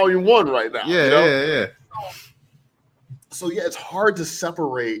Blueprint Volume 1 right now. Yeah. So it's hard to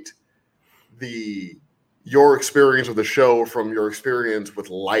separate your experience with the show from your experience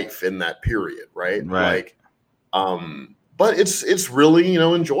with life in that period, right? Right. Like, but it's really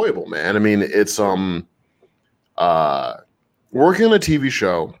enjoyable, man. I mean, it's working on a TV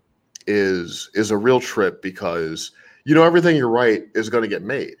show is a real trip because everything you write is going to get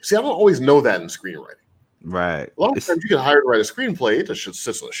made. See, I don't always know that in screenwriting. Right. A lot of times you get hired to write a screenplay, it just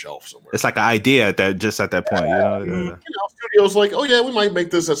sits on a shelf somewhere. It's like an idea at that point, Studios like, oh yeah, we might make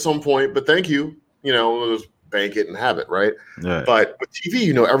this at some point, but thank you. We'll just bank it and have it, right? Right. But with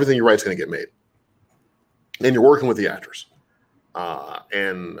TV, everything you write is going to get made, and you're working with the actors,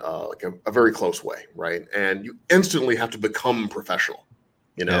 and like a very close way, right? And you instantly have to become professional.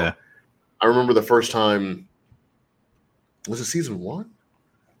 Yeah. I remember the first time. Was it season 1?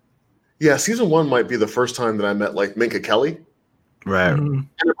 Yeah, season 1 might be the first time that I met like Minka Kelly. Right. And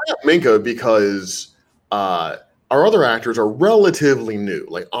I bring up Minka because our other actors are relatively new.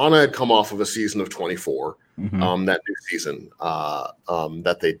 Like Anna had come off of a season of 24, that new season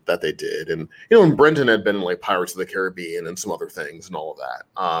that they did, and and Brenton had been in like Pirates of the Caribbean and some other things and all of that.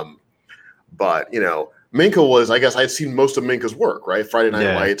 But Minka was, I guess I'd seen most of Minka's work, right? Friday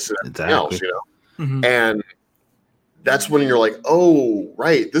Night Lights and everything else, Mhm. and that's when you're like, oh,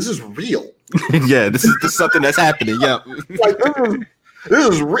 right, this is real. Yeah, this is something that's happening. Yeah, Like this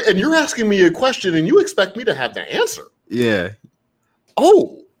is and you're asking me a question and you expect me to have the answer. yeah.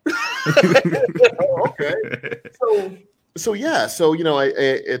 Oh, okay. So yeah. So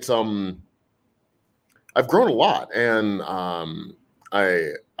it's I've grown a lot, and I'm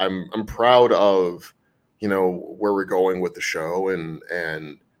proud of where we're going with the show, and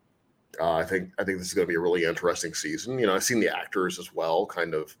I think this is going to be a really interesting season. I've seen the actors as well,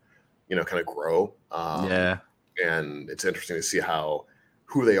 kind of grow. Yeah. And it's interesting to see how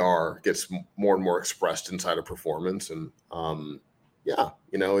who they are gets more and more expressed inside a performance, and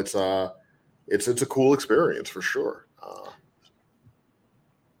it's a cool experience for sure.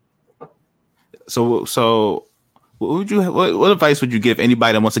 So what advice would you give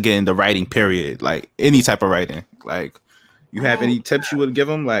anybody that wants to get into writing, period? Like any type of writing? Like, you have any tips you would give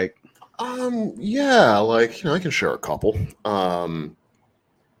them? Like, yeah, like, I can share a couple. I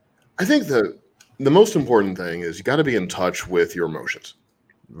think the most important thing is you got to be in touch with your emotions.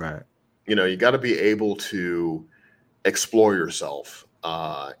 right. You got to be able to explore yourself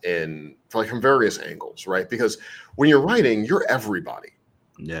from various angles, right? Because when you're writing, you're everybody.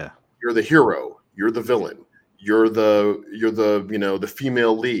 Yeah. You're the hero, you're the villain, you're the the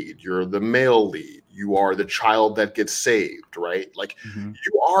female lead, you're the male lead, you are the child that gets saved, right? Like,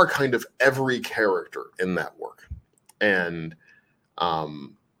 you are kind of every character in that work. And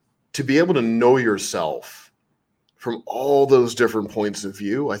to be able to know yourself from all those different points of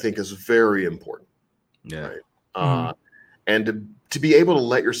view, I think is very important. Yeah. Right. And to be able to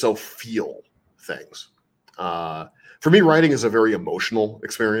let yourself feel things. For me, writing is a very emotional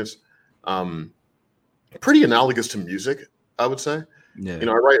experience. Pretty analogous to music, I would say. Yeah.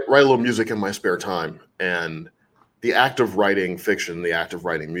 I write a little music in my spare time, and the act of writing fiction, the act of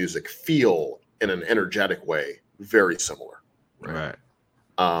writing music feel in an energetic way very similar. Right.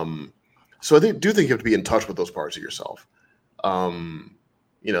 So I do think you have to be in touch with those parts of yourself.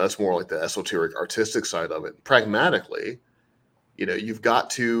 That's more like the esoteric artistic side of it. Pragmatically, you've got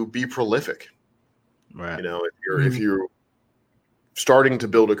to be prolific. Right. If you're starting to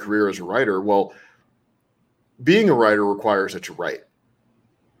build a career as a writer, well, being a writer requires that you write.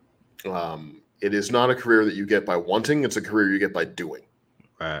 It is not a career that you get by wanting; it's a career you get by doing.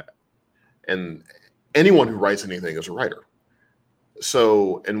 Right. And anyone who writes anything is a writer.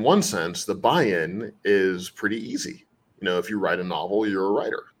 So, in one sense, the buy-in is pretty easy. If you write a novel, you're a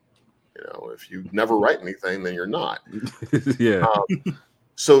writer. If you never write anything, then you're not. Yeah.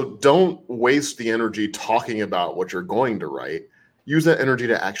 So don't waste the energy talking about what you're going to write. Use that energy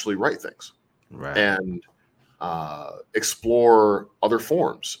to actually write things. Right. And explore other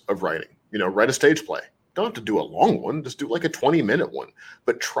forms of writing. Write a stage play. Don't have to do a long one. Just do like a 20-minute one,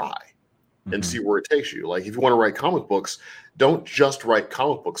 but try and see where it takes you. Like, if you want to write comic books, don't just write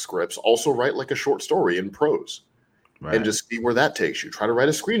comic book scripts. Also write like a short story in prose. Right. And just see where that takes you. Try to write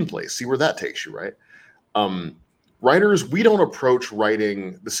a screenplay. See where that takes you, right? Writers, we don't approach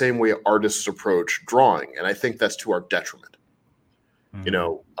writing the same way artists approach drawing, and I think that's to our detriment.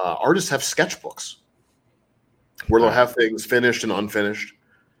 Artists have sketchbooks where they'll have things finished and unfinished.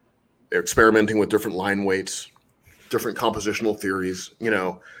 They're experimenting with different line weights, different compositional theories,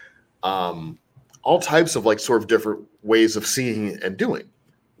 all types of sort of different ways of seeing and doing.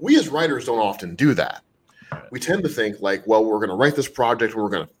 We as writers don't often do that. We tend to think well, we're going to write this project and we're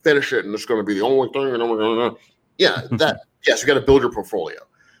going to finish it and it's going to be the only thing. And yes, you got to build your portfolio.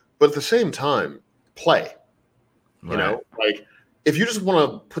 But at the same time, play. Right. If you just want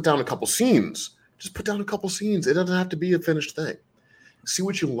to put down a couple scenes, just put down a couple scenes. It doesn't have to be a finished thing. See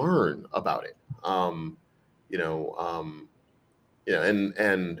what you learn about it. And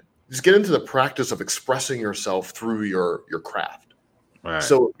just get into the practice of expressing yourself through your craft. Right.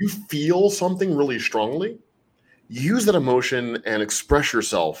 So if you feel something really strongly, use that emotion and express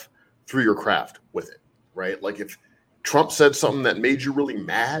yourself through your craft with it, right? Like, if Trump said something that made you really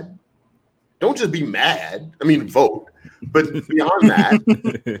mad, don't just be mad. I mean, vote. But beyond that,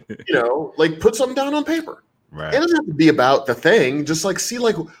 put something down on paper. Right. It doesn't have to be about the thing. Just see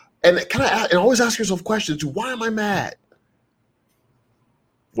and always ask yourself questions. Why am I mad?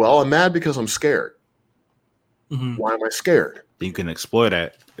 Well, I'm mad because I'm scared. Mm-hmm. Why am I scared? You can explore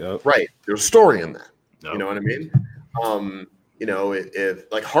that. Yep. Right. There's a story in that. Yep. You know what I mean?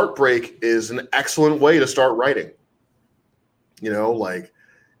 If heartbreak is an excellent way to start writing.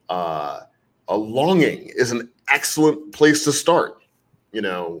 A longing is an excellent place to start.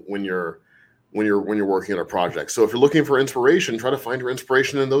 When you're working on a project. So if you're looking for inspiration, try to find your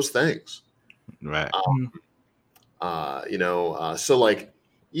inspiration in those things. Right. So like,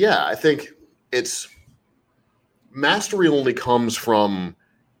 yeah, I think it's mastery only comes from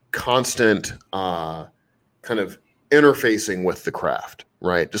constant kind of interfacing with the craft,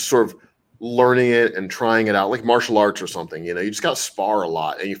 right? Just sort of learning it and trying it out, like martial arts or something. You just got to spar a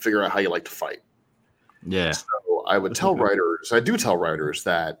lot and you figure out how you like to fight. Yeah. So I would tell writers, I do tell writers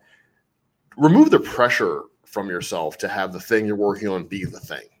that remove the pressure from yourself to have the thing you're working on be the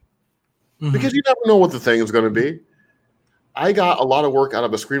thing. Because you never know what the thing is going to be. I got a lot of work out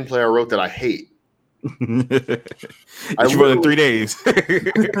of a screenplay I wrote that I hate. You wrote in 3 days.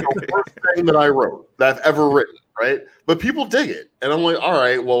 The worst thing that I wrote that I've ever written, right? But people dig it. And I'm like, all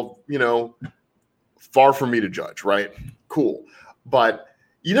right, well, far from me to judge, right? Cool. But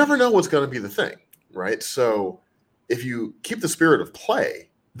you never know what's going to be the thing, right? So if you keep the spirit of play,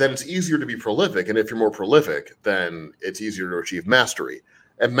 then it's easier to be prolific. And if you're more prolific, then it's easier to achieve mastery.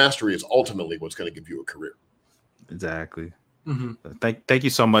 And mastery is ultimately what's going to give you a career. Exactly. Thank you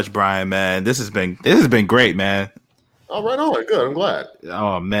so much, Bryan, man. This has been great, man. Oh, right on. Good. I'm glad.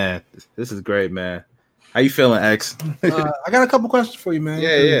 Oh man, this is great, man. How you feeling, X? I got a couple questions for you, man.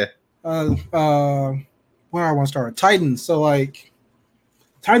 Yeah. Where I want to start? Titans. So like,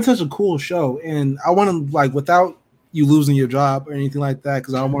 Titans is such a cool show, and I want to like without you losing your job or anything like that,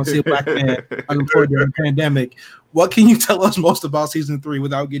 because I don't want to see a black man unemployed during the pandemic. What can you tell us most about season 3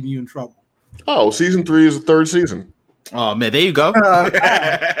 without getting you in trouble? Oh, season 3 is the third season. Oh man, there you go.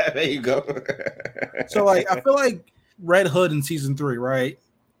 There you go. So like, I feel like Red Hood in season 3, right?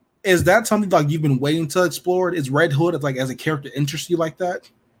 Is that something like you've been waiting to explore? Is Red Hood as a character interest you like that?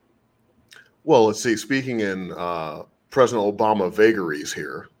 Well, let's see. Speaking in President Obama vagaries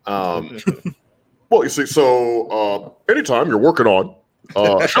here. Well, you see, so anytime you're working on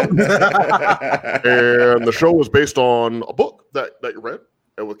a show, and the show is based on a book that you read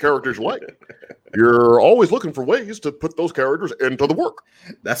and with characters you like, you're always looking for ways to put those characters into the work.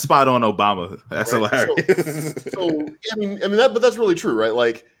 That's spot on, Obama. That's right? Hilarious. So but that's really true, right?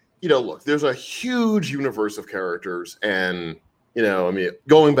 Like, look, there's a huge universe of characters, and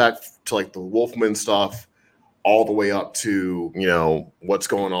going back to like the Wolfman stuff, all the way up to what's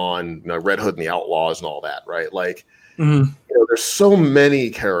going on, Red Hood and the Outlaws and all that, right? Like, there's so many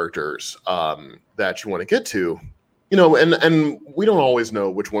characters that you want to get to, and we don't always know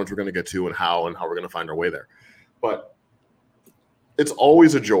which ones we're going to get to and how we're going to find our way there. But it's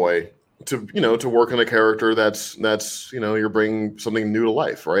always a joy to work on a character that's you're bringing something new to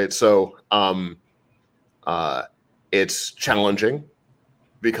life, right? So it's challenging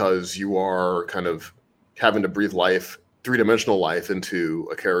because you are kind of having to breathe life, 3-dimensional life into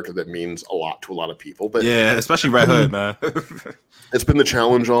a character that means a lot to a lot of people. But yeah, especially Red Hood, man. It's been the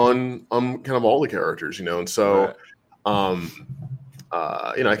challenge on kind of all the characters, and so I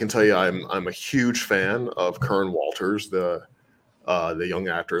can tell you I'm a huge fan of Kern Walters, the young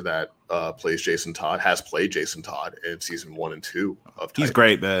actor that plays Jason Todd, has played Jason Todd in season 1 and 2 of Titans. He's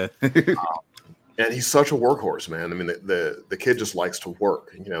great, man. And he's such a workhorse, man. I mean, the kid just likes to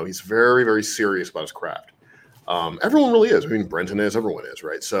work. He's very, very serious about his craft. Everyone really is. I mean, Brenton is. Everyone is,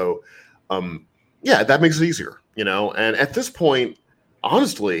 right? So, that makes it easier, And at this point,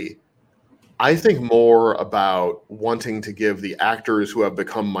 honestly, I think more about wanting to give the actors who have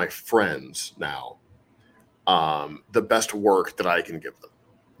become my friends now the best work that I can give them,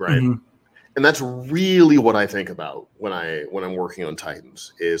 right? Mm-hmm. And that's really what I think about when I'm working on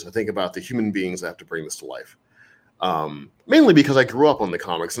Titans. Is I think about the human beings that have to bring this to life. Mainly because I grew up on the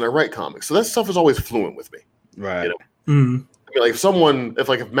comics and I write comics, so that stuff is always fluent with me. Right. Mm-hmm. I mean,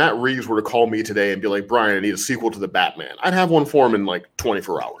 like if Matt Reeves were to call me today and be like, Bryan, I need a sequel to the Batman, I'd have one for him in like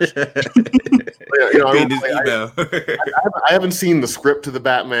 24 hours. I haven't seen the script to the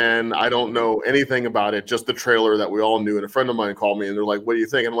Batman. I don't know anything about it, just the trailer that we all knew. And a friend of mine called me and they're like, what do you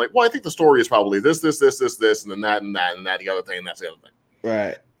think? And I'm like, well, I think the story is probably this, and then that, and that, and that, the other thing, and that's the other thing.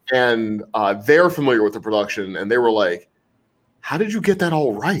 Right. And they're familiar with the production, and they were like, how did you get that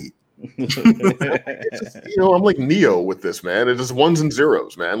all right? Just, I'm like Neo with this, man. It's just ones and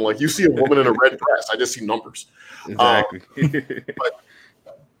zeros, man. Like you see a woman in a red dress, I just see numbers. Exactly.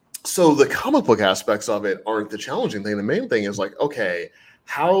 So the comic book aspects of it aren't the challenging thing. The main thing is like, okay,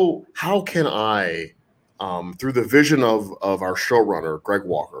 how can I, through the vision of our showrunner Greg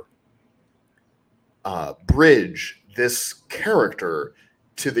Walker, bridge this character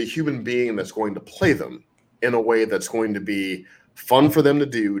to the human being that's going to play them in a way that's going to be fun for them to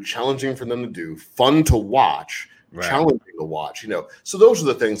do, challenging for them to do, fun to watch, right. Challenging to watch, So those are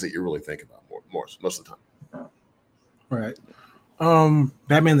the things that you really think about more most of the time. Right.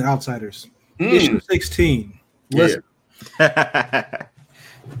 Batman the Outsiders. Issue 16. Listen. Yeah.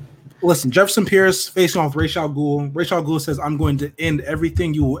 Listen, Jefferson Pierce facing off Ra's al Ghul. Ra's al Ghul says, "I'm going to end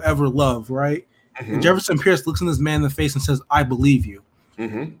everything you will ever love." Right? Mm-hmm. And Jefferson Pierce looks in this man in the face and says, "I believe you."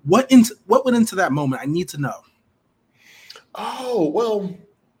 Mm-hmm. What went into that moment? I need to know. Oh, well,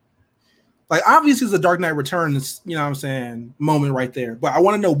 like obviously it's a Dark Knight Returns, you know what I'm saying, moment right there. But I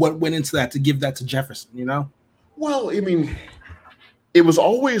want to know what went into that to give that to Jefferson, you know? Well, I mean, it was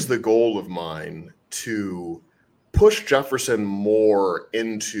always the goal of mine to push Jefferson more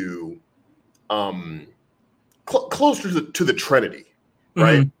into closer to the Trinity,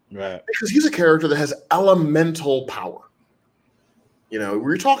 right? Mm-hmm. Right. Because he's a character that has elemental power. You know,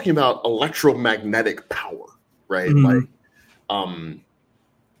 we're talking about electromagnetic power, right? Mm-hmm. Like,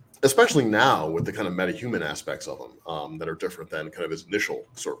 especially now with the kind of metahuman aspects of him that are different than kind of his initial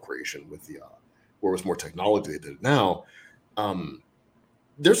sort of creation with the where it was more technology they did it now.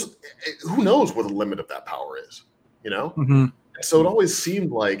 There's who knows what the limit of that power is, you know? Mm-hmm. So it always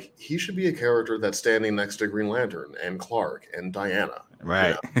seemed like he should be a character that's standing next to Green Lantern and Clark and Diana,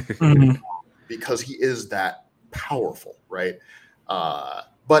 right? You know? Because he is that powerful, right?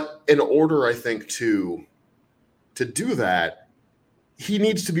 But in order, I think, to do that, he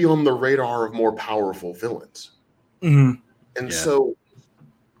needs to be on the radar of more powerful villains. Mm-hmm. And so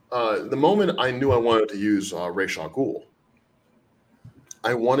the moment I knew I wanted to use Ra's al Ghul,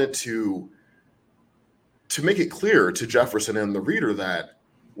 I wanted to make it clear to Jefferson and the reader that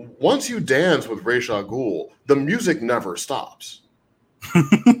once you dance with Ra's al Ghul, the music never stops.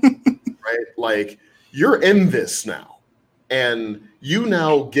 Right? Like, you're in this now, and you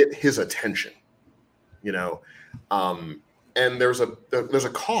now get his attention, you know? And there's a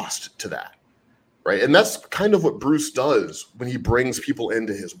cost to that, right? And that's kind of what Bruce does when he brings people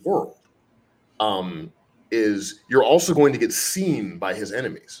into his world. Is you're also going to get seen by his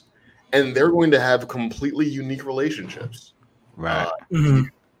enemies, and they're going to have completely unique relationships, right?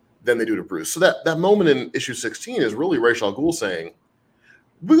 Than they do to Bruce. So that moment in issue 16 is really Ra's al Ghul saying,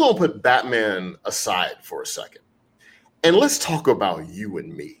 "We're gonna put Batman aside for a second, and let's talk about you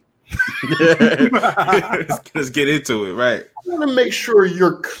and me." Let's get into it, right? I want to make sure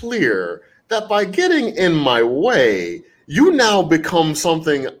you're clear that by getting in my way, you now become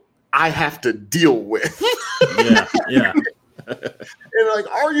something I have to deal with. Yeah. And like,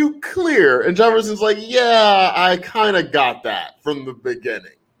 are you clear? And Jefferson's like, yeah, I kind of got that from the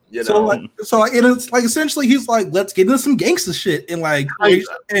beginning. You know? So it's like essentially he's like, let's get into some gangster shit, and like,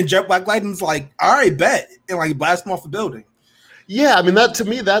 and Jet Black Lightning's like, all right, bet, and like blast him off the building. Yeah, I mean, that to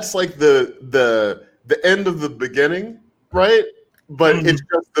me, that's like the end of the beginning, right? But it's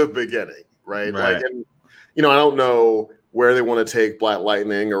just the beginning, right? Like, and you know, I don't know where they want to take Black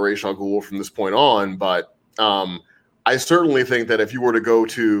Lightning or Ra's al Ghul from this point on, but I certainly think that if you were to go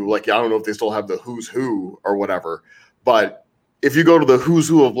to, like, I don't know if they still have the Who's Who or whatever, but if you go to the Who's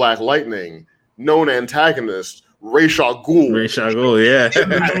Who of Black Lightning, known antagonist Ra's al Ghul. Ra's al Ghul, yeah.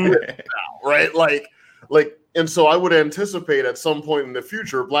 Right? Like, and so I would anticipate at some point in the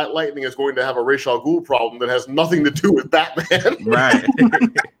future, Black Lightning is going to have a Ra's al Ghul problem that has nothing to do with Batman. Right.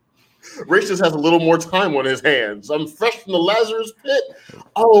 Ra's just has a little more time on his hands. I'm fresh from the Lazarus pit.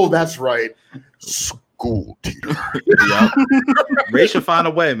 Oh, that's right. School teacher. Yep. Ray should find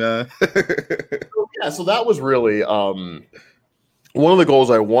a way, man. So that was really one of the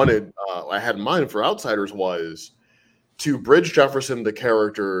goals I wanted, I had in mind for Outsiders was to bridge Jefferson to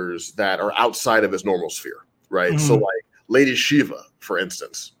characters that are outside of his normal sphere, right? So like Lady Shiva, for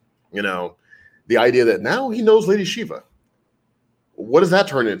instance, you know, the idea that now he knows Lady Shiva. What does that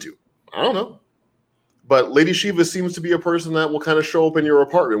turn into? I don't know. But Lady Shiva seems to be a person that will kind of show up in your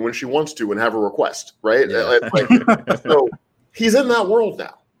apartment when she wants to and have a request, right? Yeah. So he's in that world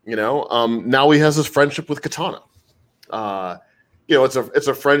now, you know. Now he has his friendship with Katana. You know, it's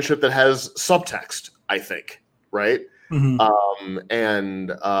a friendship that has subtext, I think, right? And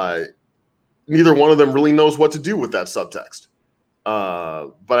neither one of them really knows what to do with that subtext.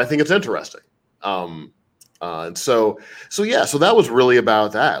 But I think it's interesting. And so that was really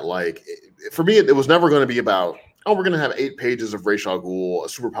about that. Like, for me, it was never going to be about, oh, we're going to have 8 pages of Ra's al Ghul, a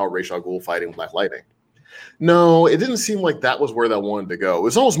superpowered Ra's al Ghul fighting Black Lightning. No, it didn't seem like that was where that wanted to go. It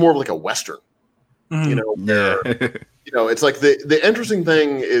was almost more of like a Western, you know. You know, it's like the interesting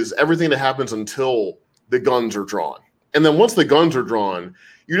thing is everything that happens until the guns are drawn, and then once the guns are drawn,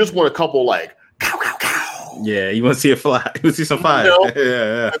 you just want a couple like cow cow cow. Yeah, you want to see a fly. You want to see some fire. You know?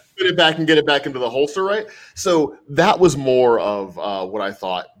 Yeah. Put it back and get it back into the holster, right? So that was more of what I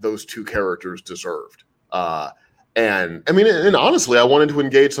thought those two characters deserved. And I mean, and honestly, I wanted to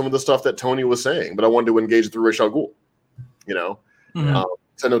engage some of the stuff that Tony was saying, but I wanted to engage through Ra's al Ghul, you know.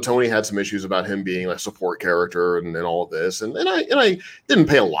 I know Tony had some issues about him being a support character and all of this, and I didn't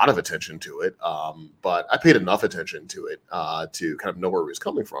pay a lot of attention to it, but I paid enough attention to it to kind of know where he was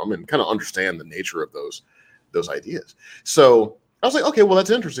coming from and kind of understand the nature of those ideas. So I was like, okay, well, that's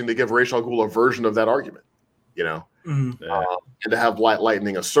interesting to give Ra's al Ghul a version of that argument, and to have Black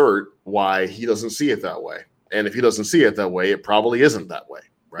Lightning assert why he doesn't see it that way, and if he doesn't see it that way, it probably isn't that way,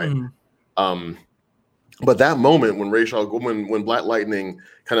 right? But that moment when when Black Lightning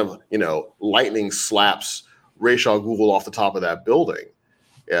kind of, lightning slaps Ra's al Ghul off the top of that building,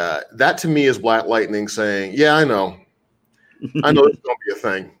 that to me is Black Lightning saying, yeah, I know it's going to be a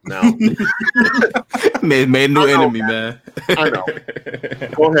thing now. made a new enemy, man. I know.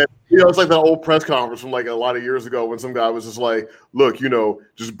 Go ahead. It's like that old press conference from like a lot of years ago when some guy was just like, look,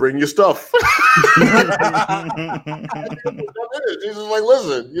 just bring your stuff. He's just like,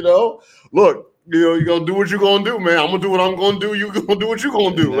 listen, look, you're going to do what you're going to do, man. I'm going to do what I'm going to do. You're going to do what you're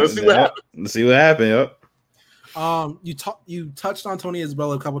going to do. Let's see what happens. Let's see what happens, yep. You touched on Tony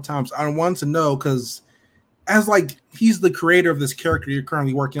Isabella a couple of times. I wanted to know because as he's the creator of this character you're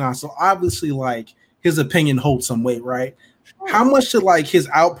currently working on, so obviously his opinion holds some weight, right? How much should his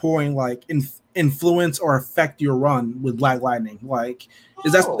outpouring influence or affect your run with Black Lightning?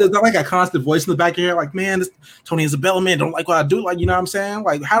 Is that a constant voice in the back of your head? Man, this Tony Isabella, man, don't like what I do. You know what I'm saying?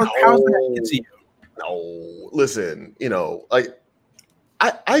 How does that get to you? No, listen,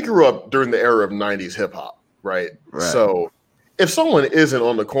 I grew up during the era of 90s hip hop, right? So if someone isn't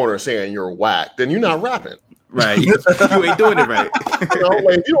on the corner saying you're whack, then you're not rapping. Right. You ain't doing it right.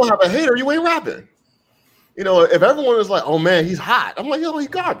 If you don't have a hater, you ain't rapping. If everyone is like, "Oh man, he's hot," I'm like, he's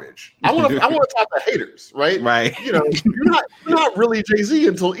garbage. I want to talk to haters, right? Right. You're not really Jay-Z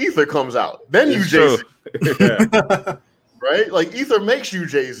until Ether comes out. Then you Jay-Z, right? Ether makes you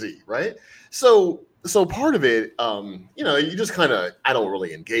Jay-Z, right? So part of it, you just kind of, I don't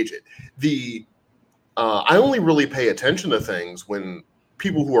really engage it. I only really pay attention to things when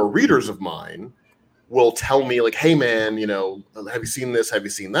people who are readers of mine will tell me hey man, have you seen this? Have you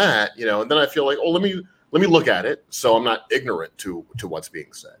seen that? And then I feel like, oh, let me look at it so I'm not ignorant to what's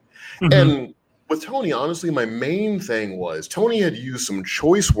being said. Mm-hmm. And with Tony, honestly, my main thing was Tony had used some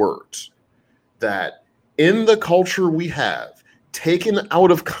choice words that in the culture we have, taken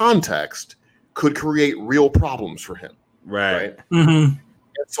out of context, could create real problems for him. Right? Mm-hmm.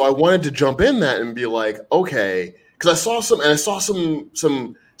 And so I wanted to jump in that and be like, okay, because I saw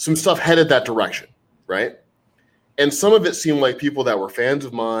some stuff headed that direction, right? And some of it seemed like people that were fans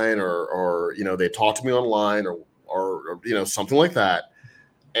of mine or they talked to me online or something like that.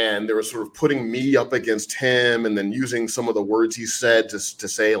 And they were sort of putting me up against him and then using some of the words he said to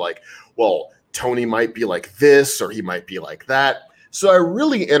say well, Tony might be like this or he might be like that. So I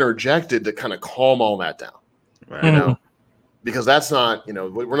really interjected to kind of calm all that down, right? Because that's not,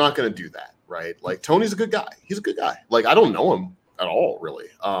 we're not going to do that, right? Tony's a good guy. He's a good guy. I don't know him at all, really.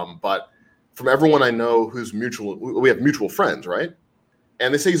 But from everyone I know we have mutual friends, right?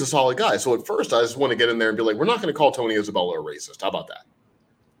 And they say he's a solid guy. So at first, I just want to get in there and be like, we're not going to call Tony Isabella a racist. How about that?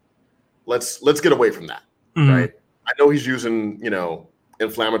 Let's get away from that, right? I know he's using,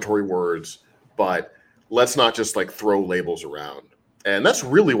 inflammatory words, but let's not just throw labels around. And that's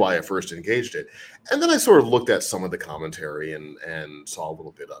really why I first engaged it. And then I sort of looked at some of the commentary and saw a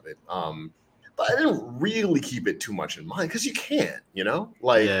little bit of it. But I didn't really keep it too much in mind because you can't,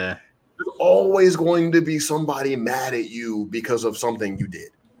 there's always going to be somebody mad at you because of something you did.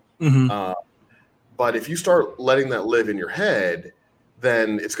 Mm-hmm. But if you start letting that live in your head,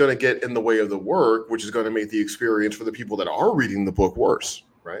 then it's going to get in the way of the work, which is going to make the experience for the people that are reading the book worse,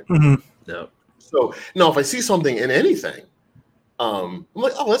 right? Mm-hmm. Yeah. So now if I see something in anything, I'm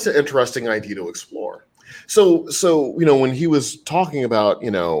like, oh, that's an interesting idea to explore. So when he was talking about,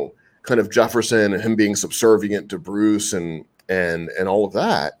 kind of Jefferson and him being subservient to Bruce and all of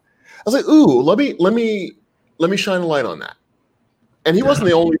that, I was like, ooh, let me shine a light on that. And he wasn't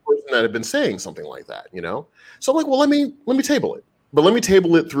the only person that had been saying something like that, So I'm like, well, let me table it, but let me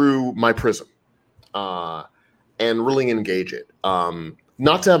table it through my prism, and really engage it.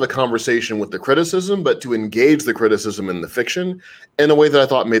 Not to have a conversation with the criticism, but to engage the criticism in the fiction in a way that I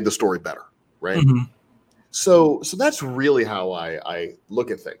thought made the story better, right? Mm-hmm. So that's really how I look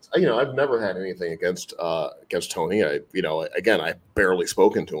at things. I've never had anything against Tony. I've barely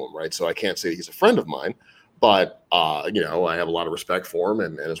spoken to him, right? So I can't say he's a friend of mine, but I have a lot of respect for him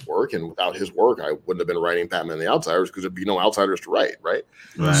and his work. And without his work, I wouldn't have been writing Batman and the Outsiders because there'd be no Outsiders to write, right?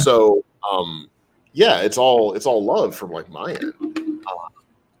 So it's all love from my end.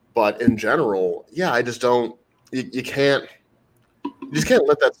 But in general, I just don't. You just can't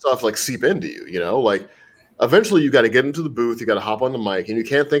let that stuff seep into you. eventually you got to get into the booth, you got to hop on the mic, and you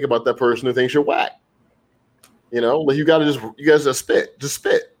can't think about that person who thinks you're whack. Like you guys just spit.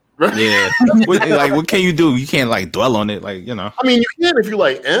 Right? Yeah. What can you do? You can't like dwell on it, like. I mean, you can if you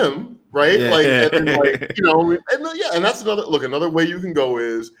like M, right? Yeah. And that's another way you can go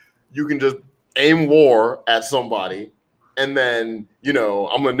is you can just aim war at somebody, and then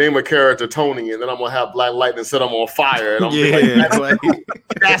I'm gonna name a character Tony, and then I'm gonna have Black Lightning set him on fire, and I'm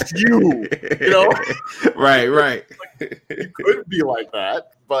that's you, Right. You could be like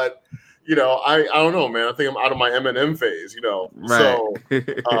that, but. I don't know, man. I think I'm out of my Eminem phase, Right. So,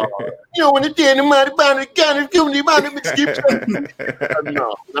 when it's in the money,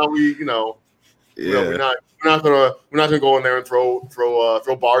 no, now we're not gonna go in there and throw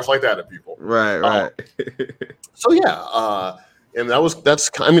bars like that at people. Right. So yeah, and that's.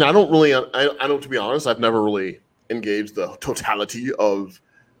 I mean, I don't really. I don't. To be honest, I've never really engaged the totality of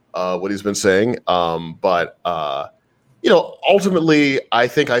what he's been saying. But. Ultimately, I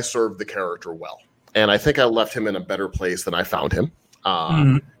think I served the character well, and I think I left him in a better place than I found him.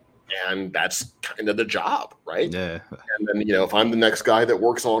 And that's kind of the job, right? Yeah. And then, if I'm the next guy that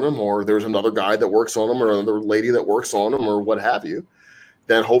works on him, or there's another guy that works on him, or another lady that works on him, or what have you,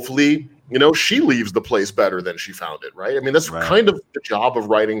 then hopefully, she leaves the place better than she found it, right? I mean, that's kind of the job of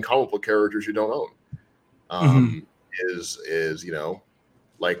writing comic book characters you don't own. Is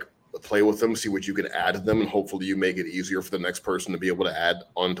like, play with them, see what you can add to them, and hopefully you make it easier for the next person to be able to add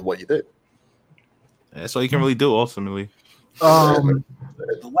on to what you did. That's all you can really do, ultimately. The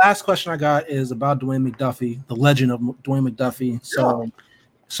last question I got is about Dwayne McDuffie, the legend of Dwayne McDuffie.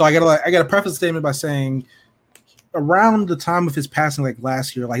 So I gotta preface the statement by saying, around the time of his passing, like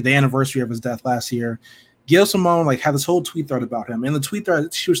last year, like the anniversary of his death last year, Gail Simone had this whole tweet thread about him. And the tweet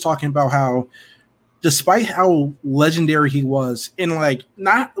thread, she was talking about how, despite how legendary he was, and we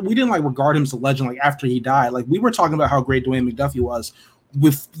didn't regard him as a legend after he died. Like, we were talking about how great Dwayne McDuffie was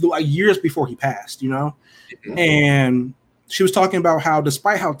with years before he passed, And she was talking about how,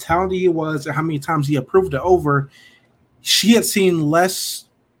 despite how talented he was and how many times he had proved it over, she had seen less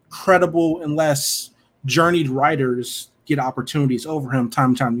credible and less journeyed writers get opportunities over him time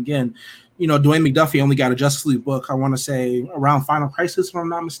and time again. Dwayne McDuffie only got a Justice League book, I want to say, around Final Crisis, if I'm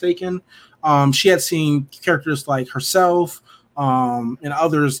not mistaken. She had seen characters like herself and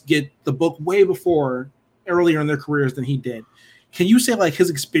others get the book way before, earlier in their careers than he did. Can you say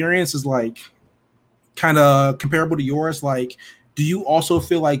his experience is kind of comparable to yours? Do you also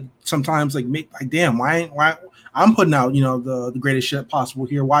feel sometimes damn, why I'm putting out the greatest shit possible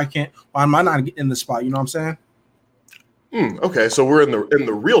here? Why am I not in the spot? You know what I'm saying? Okay, so we're in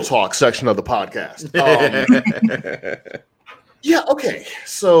the real talk section of the podcast. Yeah. Okay.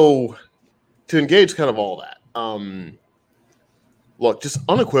 So, to engage kind of all that, look, just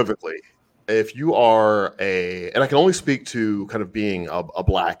unequivocally, if you are and I can only speak to kind of being a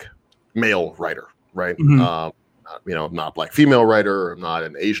black male writer, right? Mm-hmm. I'm not a black female writer. I'm not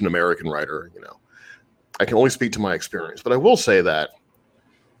an Asian American writer. I can only speak to my experience, but I will say that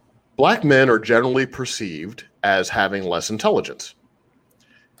black men are generally perceived as having less intelligence.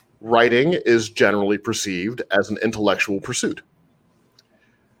 Writing is generally perceived as an intellectual pursuit.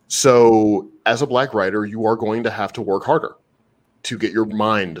 So, as a black writer, you are going to have to work harder to get your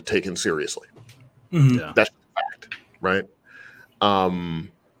mind taken seriously. Mm-hmm. Yeah. That's a fact, right?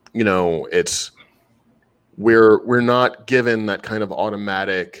 It's we're not given that kind of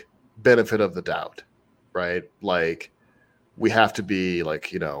automatic benefit of the doubt, right? We have to be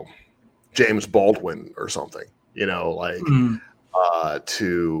James Baldwin or something, to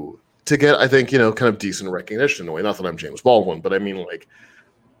get, I think, kind of decent recognition in a way. Not that I'm James Baldwin, but I mean,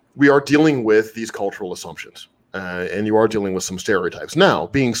 we are dealing with these cultural assumptions, and you are dealing with some stereotypes. Now,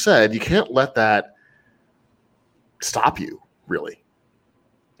 being said, you can't let that stop you, really.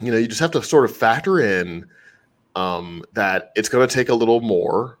 You just have to sort of factor in that it's going to take a little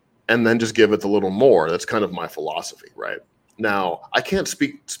more, and then just give it a little more. That's kind of my philosophy, right? Now, I can't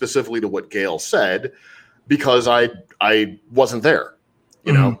speak specifically to what Gail said because I wasn't there,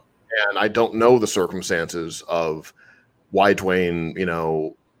 and I don't know the circumstances of why Dwayne,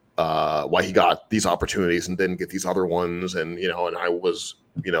 why he got these opportunities and didn't get these other ones. And, and I was,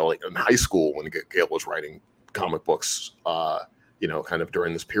 in high school when Gail was writing comic books, kind of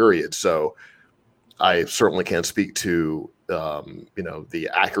during this period. So I certainly can't speak to, the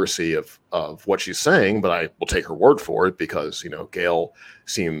accuracy of what she's saying, but I will take her word for it because, Gail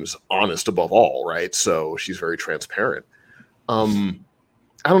seems honest above all, right? So she's very transparent. I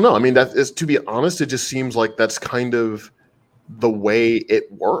don't know. I mean, that is, to be honest, it just seems like that's kind of the way it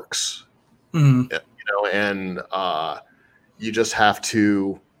works, and you just have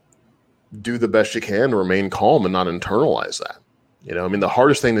to, do the best you can to remain calm and not internalize that. You know, I mean, the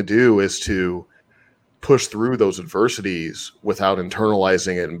hardest thing to do is to push through those adversities without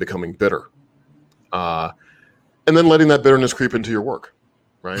internalizing it and becoming bitter. And then letting that bitterness creep into your work,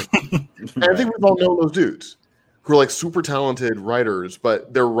 right? And I think we've all known those dudes who are like super talented writers,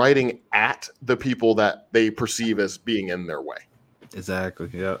 but they're writing at the people that they perceive as being in their way. Exactly.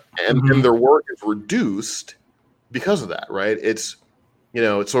 Yeah. And their work is reduced because of that, right? It's, you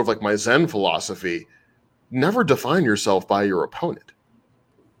know, it's sort of like my Zen philosophy. Never define yourself by your opponent,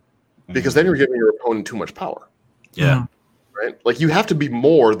 because then you're giving your opponent too much power. Yeah. Right? Like, you have to be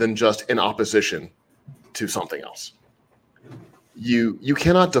more than just in opposition to something else. You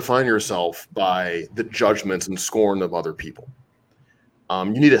cannot define yourself by the judgments and scorn of other people. You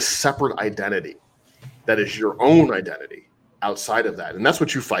need a separate identity that is your own identity outside of that. And that's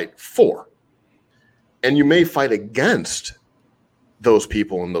what you fight for. And you may fight against those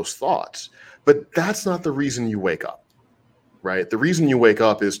people and those thoughts, but that's not the reason you wake up, right? The reason you wake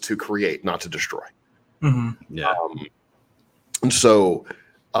up is to create, not to destroy. Yeah. And so,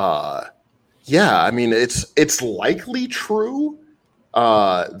 yeah, I mean, it's likely true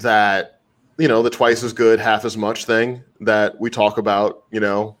that, you know, the twice as good, half as much thing that we talk about, you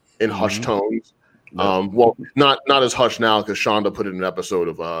know, in hushed tones. Well, not as hushed now, because Shonda put in an episode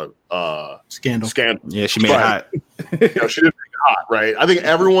of Scandal. Yeah, she made it hot. You know, she did make it hot, right? I think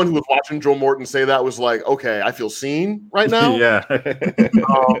everyone who was watching Joe Morton say that was like, okay, I feel seen right now. Yeah.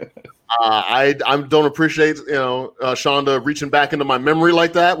 I don't appreciate, you know, Shonda reaching back into my memory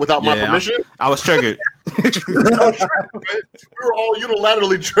like that without my permission. I was triggered. We were all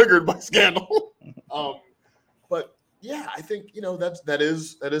unilaterally triggered by Scandal. But yeah, I think, you know, that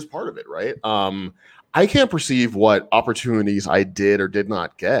is part of it, right? I can't perceive what opportunities I did or did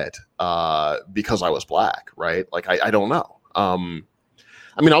not get because I was black, right? Like, I don't know. I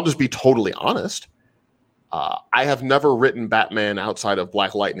mean, I'll just be totally honest. I have never written Batman outside of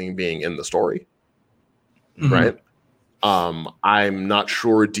Black Lightning being in the story, right? I'm not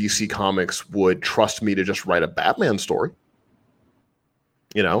sure DC Comics would trust me to just write a Batman story.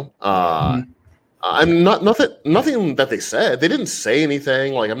 You know, I'm nothing that they said. They didn't say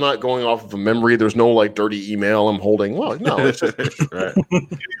anything. Like, I'm not going off of a memory. There's no like dirty email I'm holding. Well, no, it's just right. You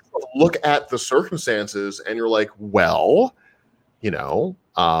look at the circumstances and you're like, well, you know,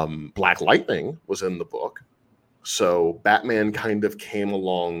 Black Lightning was in the book, so Batman kind of came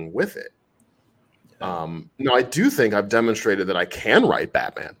along with it. Now, I do think I've demonstrated that I can write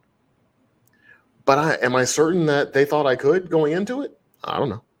Batman, but am I certain that they thought I could going into it? I don't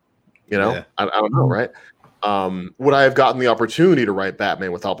know. You know, yeah. I don't know, right? Would I have gotten the opportunity to write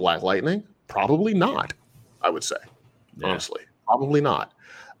Batman without Black Lightning? Probably not. I would say, honestly, probably not.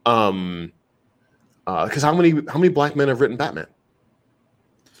 Because how many black men have written Batman?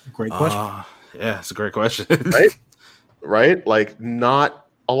 Great question. Yeah, it's a great question. Right? Like, not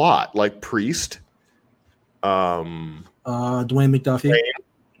a lot. Like Priest, Dwayne McDuffie.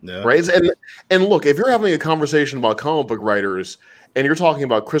 Yeah. Right? And look, if you're having a conversation about comic book writers and you're talking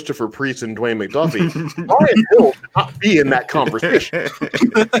about Christopher Priest and Dwayne McDuffie, Bryan Hill should not be in that conversation.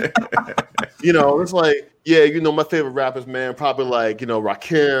 You know, it's like, yeah, you know, my favorite rappers, man, probably like, you know,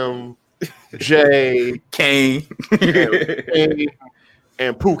 Rakim, Jay, Kane,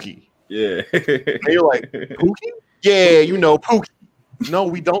 and Pookie. Yeah. And you're like, Pookie? Yeah, you know Pookie. No,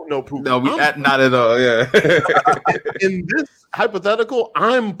 we don't know Pookie. No, not at all. Yeah. In this hypothetical,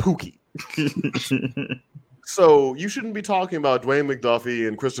 I'm Pookie. So you shouldn't be talking about Dwayne McDuffie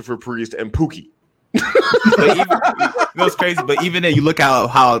and Christopher Priest and Pookie. It's crazy, but even then, you look at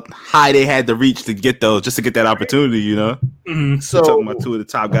how high they had to reach to get those, just to get that opportunity, you know. So you're talking about two of the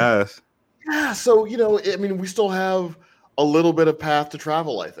top guys. Yeah, so you know, I mean, we still have a little bit of path to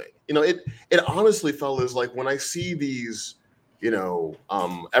travel. I think, you know, it honestly, fellas, like when I see these, you know,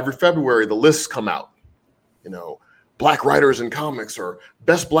 every February the lists come out, you know, black writers in comics or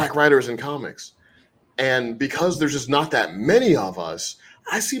best black writers in comics. And because there's just not that many of us,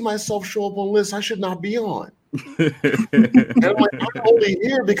 I see myself show up on lists I should not be on. And I'm like, I'm only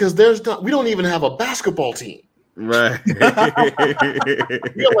here because we don't even have a basketball team. Right. We got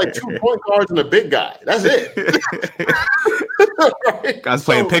like 2 point guards and a big guy. That's it. Right? Guys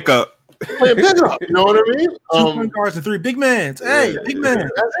playing pickup. Playing pickup, you know what I mean? 2 point guards and 3 big men. Hey, big man.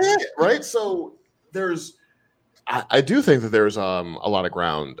 That's it, right? So I do think that there's a lot of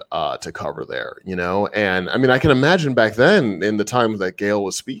ground to cover there, you know, and I mean, I can imagine back then in the time that Gail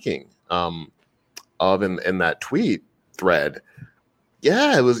was speaking in that tweet thread,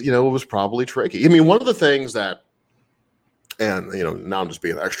 yeah, it was, you know, it was probably tricky. I mean, one of the things that, and you know, now I'm just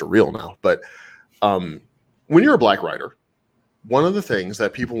being extra real now, but when you're a black writer, one of the things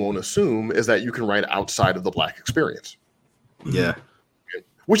that people won't assume is that you can write outside of the Black experience. Yeah.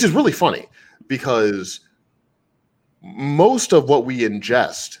 Which is really funny because most of what we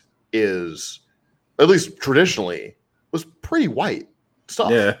ingest is, at least traditionally, was pretty white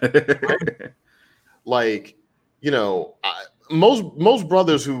stuff. Yeah. Like, most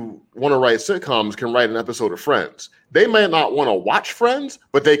brothers who want to write sitcoms can write an episode of Friends. They may not want to watch Friends,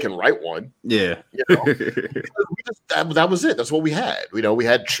 but they can write one. Yeah. That was it. That's what we had. We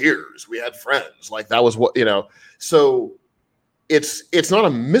had Cheers. We had Friends. Like that was what, So it's not a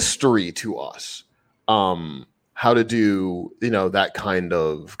mystery to us how to do, that kind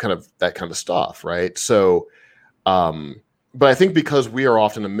of stuff, right? So, but I think because we are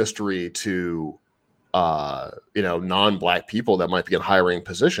often a mystery to non-Black people that might be in hiring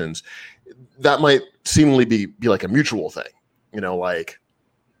positions, that might seemingly be like a mutual thing, like,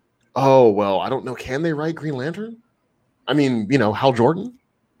 oh, well, I don't know. Can they write Green Lantern? I mean, Hal Jordan,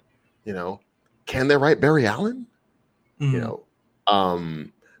 can they write Barry Allen? And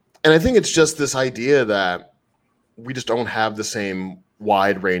I think it's just this idea that we just don't have the same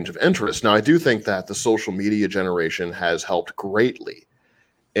wide range of interests. Now, I do think that the social media generation has helped greatly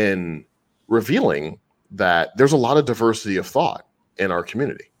in revealing that there's a lot of diversity of thought in our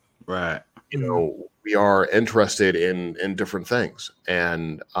community. Right. We are interested in different things.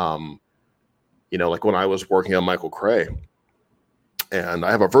 And, like when I was working on Michael Cray, and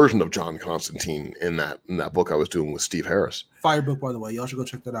I have a version of John Constantine in that book I was doing with Steve Harris. Fire book, by the way. Y'all should go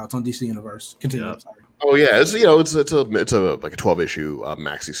check that out. It's on DC Universe. Continue. Yeah. Sorry. Oh yeah, it's like a 12-issue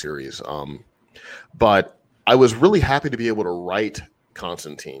maxi series. But I was really happy to be able to write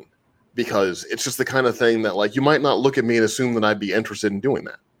Constantine because it's just the kind of thing that, like, you might not look at me and assume that I'd be interested in doing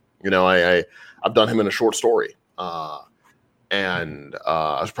that. I've done him in a short story, and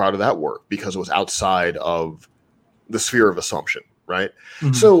I was proud of that work because it was outside of the sphere of assumption, right?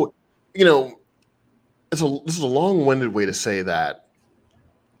 Mm-hmm. So, this is a long-winded way to say that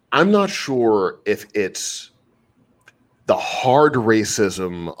I'm not sure if it's the hard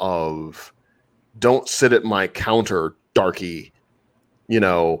racism of don't sit at my counter, darky,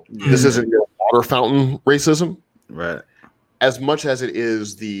 this isn't your water fountain racism. Right. As much as it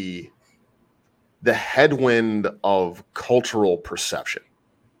is the headwind of cultural perception,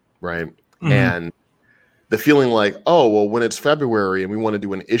 right? Mm-hmm. And the feeling like, oh, well, when it's February and we want to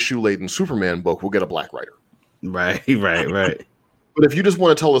do an issue-laden Superman book, we'll get a Black writer. Right. But if you just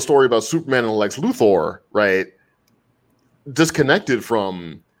want to tell a story about Superman and Lex Luthor, right, disconnected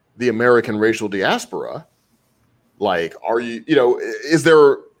from the American racial diaspora, like, are you, is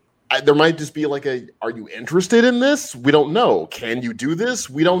there might just be like are you interested in this? We don't know. Can you do this?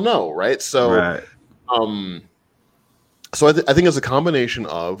 We don't know, right? So, right. So I think it's a combination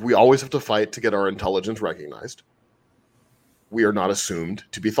of we always have to fight to get our intelligence recognized. We are not assumed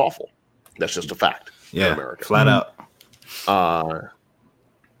to be thoughtful. That's just a fact. Yeah, in America. Flat out.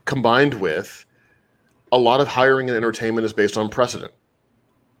 Combined with a lot of hiring in entertainment is based on precedent.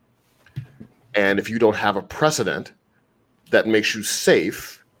 And if you don't have a precedent that makes you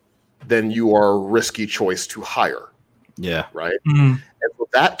safe, then you are a risky choice to hire. Yeah. Right? Mm-hmm. And so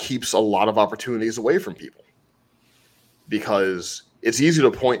that keeps a lot of opportunities away from people. Because it's easy to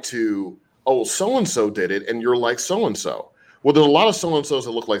point to, oh, so-and-so did it, and you're like so-and-so. Well, there's a lot of so-and-sos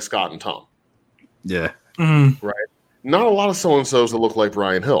that look like Scott and Tom. Yeah. Mm-hmm. Right? Not a lot of so-and-sos that look like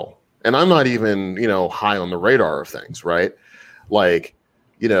Bryan Hill. And I'm not even, high on the radar of things, right? Like,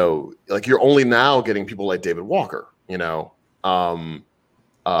 like you're only now getting people like David Walker, in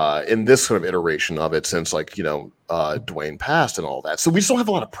this sort of iteration of it since, like, Dwayne passed and all that. So we just don't have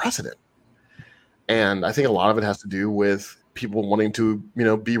a lot of precedent. And I think a lot of it has to do with people wanting to,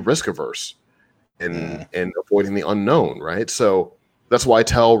 be risk averse and avoiding the unknown, right? So that's why I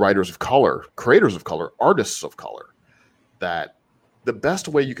tell writers of color, creators of color, artists of color, that the best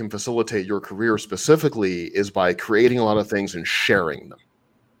way you can facilitate your career specifically is by creating a lot of things and sharing them.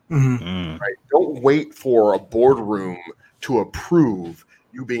 Mm-hmm. Right? Don't wait for a boardroom to approve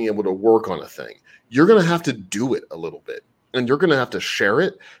you being able to work on a thing. You're going to have to do it a little bit. And you're going to have to share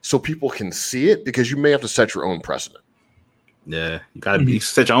it so people can see it because you may have to set your own precedent. Yeah, you got to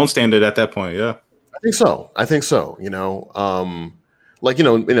set your own standard at that point. Yeah, I think so. People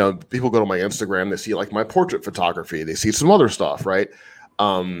go to my Instagram, they see like my portrait photography, they see some other stuff, right?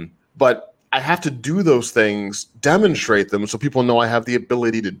 But I have to do those things, demonstrate them so people know I have the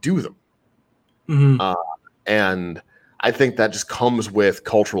ability to do them. Mm-hmm. And I think that just comes with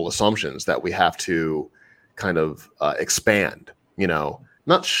cultural assumptions that we have to kind of expand,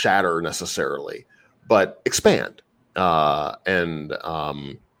 not shatter necessarily, but expand. And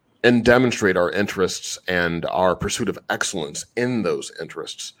and demonstrate our interests and our pursuit of excellence in those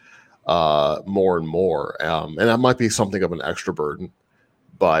interests more and more. And that might be something of an extra burden,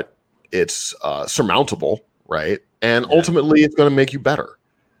 but it's surmountable, right? And ultimately, it's going to make you better.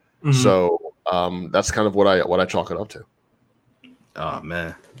 Mm-hmm. So that's kind of what I chalk it up to. Oh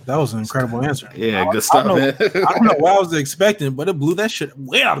man, that was an incredible answer. Yeah, good stuff, man. I don't know what I was expecting, but it blew that shit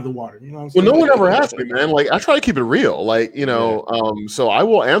way out of the water. You know what I'm saying? Well, no one ever asked me, man. Like, I try to keep it real. Like, you know, so I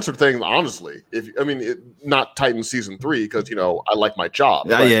will answer things honestly. Not Titan season 3 because you know I like my job.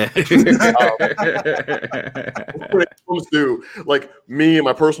 But, when it comes to like me and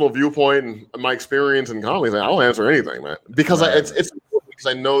my personal viewpoint and my experience in comedy, like, I'll answer anything, man. Because it's important because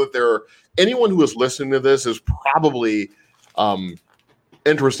I know that anyone who is listening to this is probably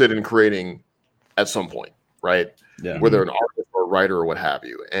interested in creating at some point, right? Yeah. Whether an artist or a writer or what have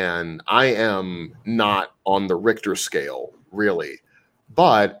you. And I am not on the Richter scale, really,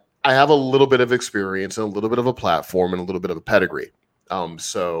 but I have a little bit of experience and a little bit of a platform and a little bit of a pedigree.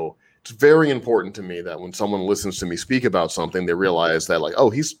 So it's very important to me that when someone listens to me speak about something, they realize that like, oh,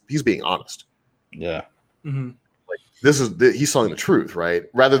 he's being honest. Yeah. Mm-hmm. Like he's telling the truth, right?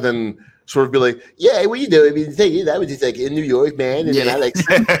 Rather than sort of be like, yeah, what you do? I mean, that was just like in New York, man. And then I like,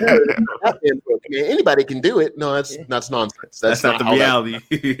 anybody can do it. No, that's nonsense. That's not the reality.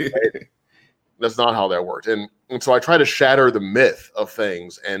 Right? That's not how that worked. And so I try to shatter the myth of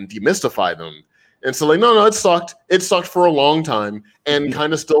things and demystify them. And so like, no, it sucked. It sucked for a long time and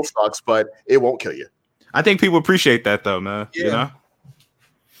kind of still sucks, but it won't kill you. I think people appreciate that though, man. Yeah. You know?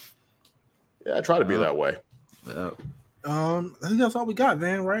 Yeah, I try to be that way. I think that's all we got,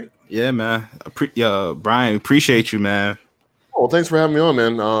 man. Right? Yeah, man. Bryan, appreciate you, man. Well, thanks for having me on,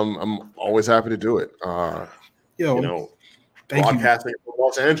 man. I'm always happy to do it. Broadcasting from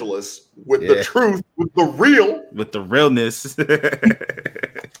Los Angeles with the truth, with the realness.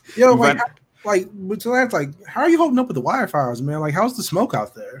 How are you holding up with the wildfires, man? Like, how's the smoke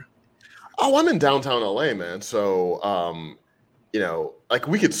out there? Oh, I'm in downtown LA, man. So, like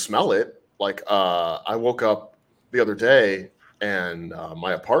we could smell it. Like, I woke up the other day and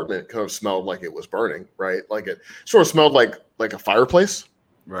my apartment kind of smelled like it was burning, right? Like it sort of smelled like a fireplace.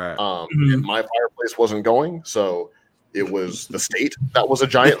 Right. And my fireplace wasn't going, so it was the state that was a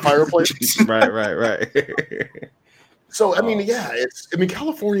giant fireplace. Right. So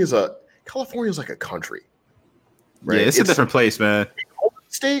California's like a country. Right. Yeah, it's a different place, man.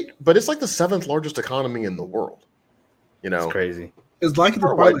 State, but it's like the 7th largest economy in the world. You know, it's crazy. It's like the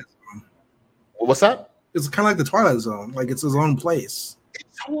Twilight Zone. What's that? It's kind of like the Twilight Zone. Like it's his own place. It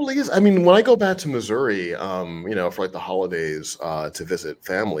totally is. I mean, when I go back to Missouri, for like the holidays to visit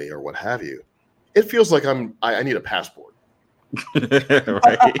family or what have you, it feels like I need a passport.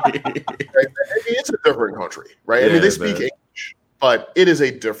 Right. It's a different country, right? Yeah, they speak English, but it is a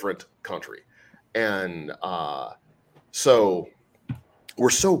different country. And so we're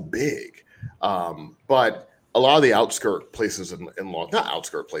so big. But a lot of the outskirt places not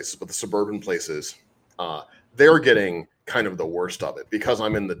outskirt places, but the suburban places, they're getting kind of the worst of it because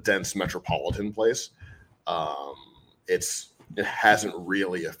I'm in the dense metropolitan place. It hasn't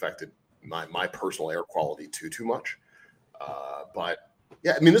really affected my personal air quality too much. But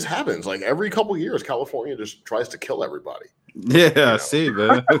yeah, I mean, this happens like every couple of years. California just tries to kill everybody. Yeah, I see,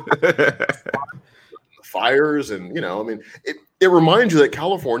 man. The fires, and it reminds you that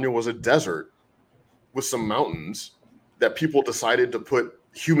California was a desert with some mountains that people decided to put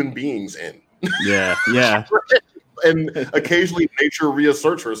human beings in. Yeah. And occasionally nature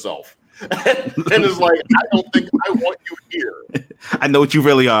reasserts herself. And is like, I don't think I want you here. I know what you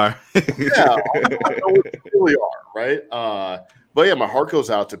really are. I know what you really are, right? But yeah, my heart goes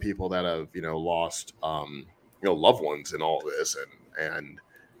out to people that have, lost, loved ones in all of this, and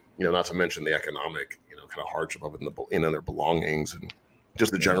not to mention the economic, kind of hardship of it, and their belongings, and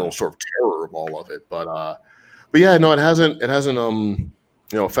just the general sort of terror of all of it. But yeah, no, it hasn't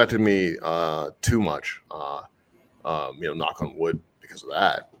affected me too much. Knock on wood because of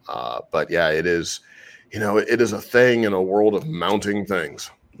that. But yeah, it is, it is a thing in a world of mounting things.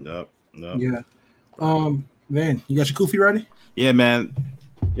 Yep. Yeah. Man, you got your kufi ready? Yeah, man.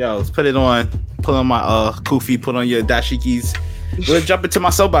 Yo, let's put it on. Put on my kufi, put on your dashikis. We're gonna jump into my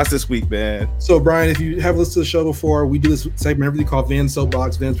soapbox this week, man. So, Bryan, if you have listened to the show before, we do this segment everything called Van's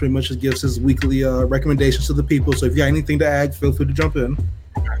Soapbox. Van pretty much just gives his weekly recommendations to the people. So if you got anything to add, feel free to jump in.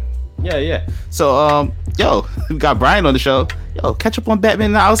 Yeah. So, we got Bryan on the show. Yo, catch up on Batman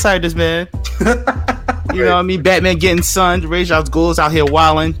and the Outsiders, man. You know what I mean? Batman getting sunned, Ra's al Ghul's out here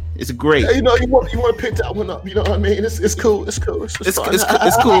wilding. It's great. You want to pick that one up. You know what I mean? It's cool. It's cool.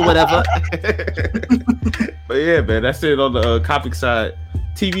 It's cool, whatever. But yeah, man, that's it on the comic side.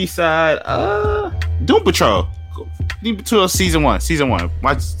 TV side, Doom Patrol. Doom Patrol season one.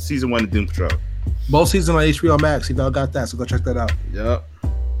 Watch season 1 of Doom Patrol. Both seasons on HBO Max. You know, got that, so go check that out. Yep.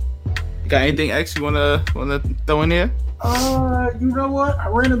 You got anything else you wanna throw in here? You know what? I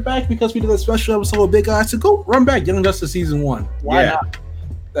ran it back because we did a special episode with Big Guy. So go run back Young Justice season 1. Why not?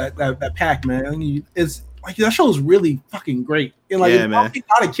 That pack, man. I mean, it's like that show is really fucking great. And like, it's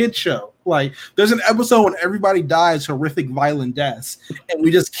not a kid show. Like, there's an episode when everybody dies horrific, violent deaths, and we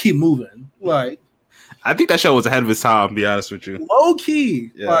just keep moving. Like, I think that show was ahead of its time. To be honest with you, low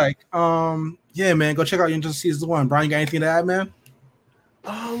key. Yeah. Like, yeah, man. Go check out Young Justice season 1. Bryan, got anything to add, man?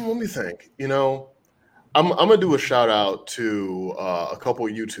 Let me think. You know, I'm gonna do a shout out to a couple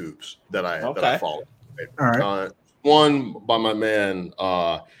of YouTubes that I follow. All right. One by my man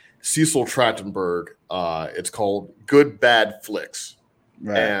Cecil Trachtenberg. It's called Good Bad Flicks,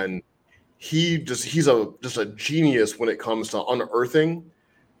 right. And he's a genius when it comes to unearthing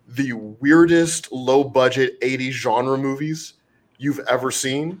the weirdest low budget 80s genre movies you've ever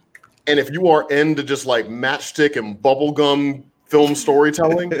seen. And if you are into just like matchstick and bubblegum film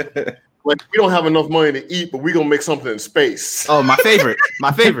storytelling, like, we don't have enough money to eat, but we're gonna make something in space. Oh, my favorite. So,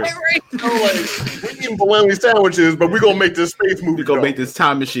 like, we're eating bologna sandwiches, but we're gonna make this space movie. We're gonna make this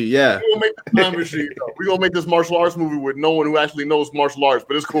time machine, yeah. We're gonna make this time machine. We're gonna make this martial arts movie with no one who actually knows martial arts,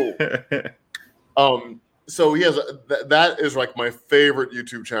 but it's cool. So he has that is like my favorite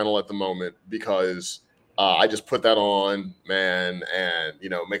YouTube channel at the moment, because I just put that on, man, and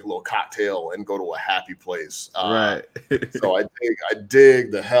make a little cocktail and go to a happy place. Right. So I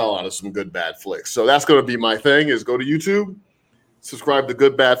dig the hell out of some Good Bad Flicks. So that's going to be my thing: is go to YouTube, subscribe to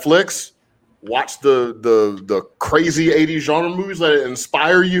Good Bad Flicks, watch the crazy 80s genre movies that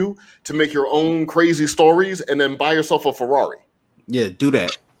inspire you to make your own crazy stories, and then buy yourself a Ferrari. Yeah, do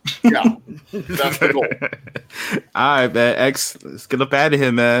that. Yeah, that's the goal. All right, man. X, let's get up out of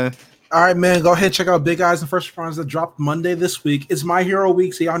here, man. All right, man. Go ahead, check out Big Eyes and First Responders that dropped Monday this week. It's My Hero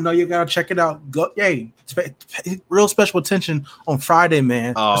Week, so y'all know you gotta check it out. Go, yay! Real special attention on Friday,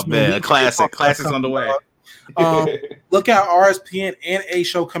 man. Oh man, a classic. Classics on the way. Look out, RSPN and A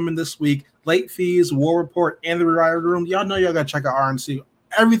Show coming this week. Late Fees, War Report, and the Rider Room. Y'all know y'all gotta check out RNC.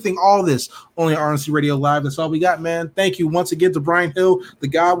 Everything, all this, only RNC Radio Live. That's all we got, man. Thank you once again to Bryan Hill, the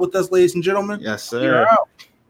guy with us, ladies and gentlemen. Yes, sir. You're out.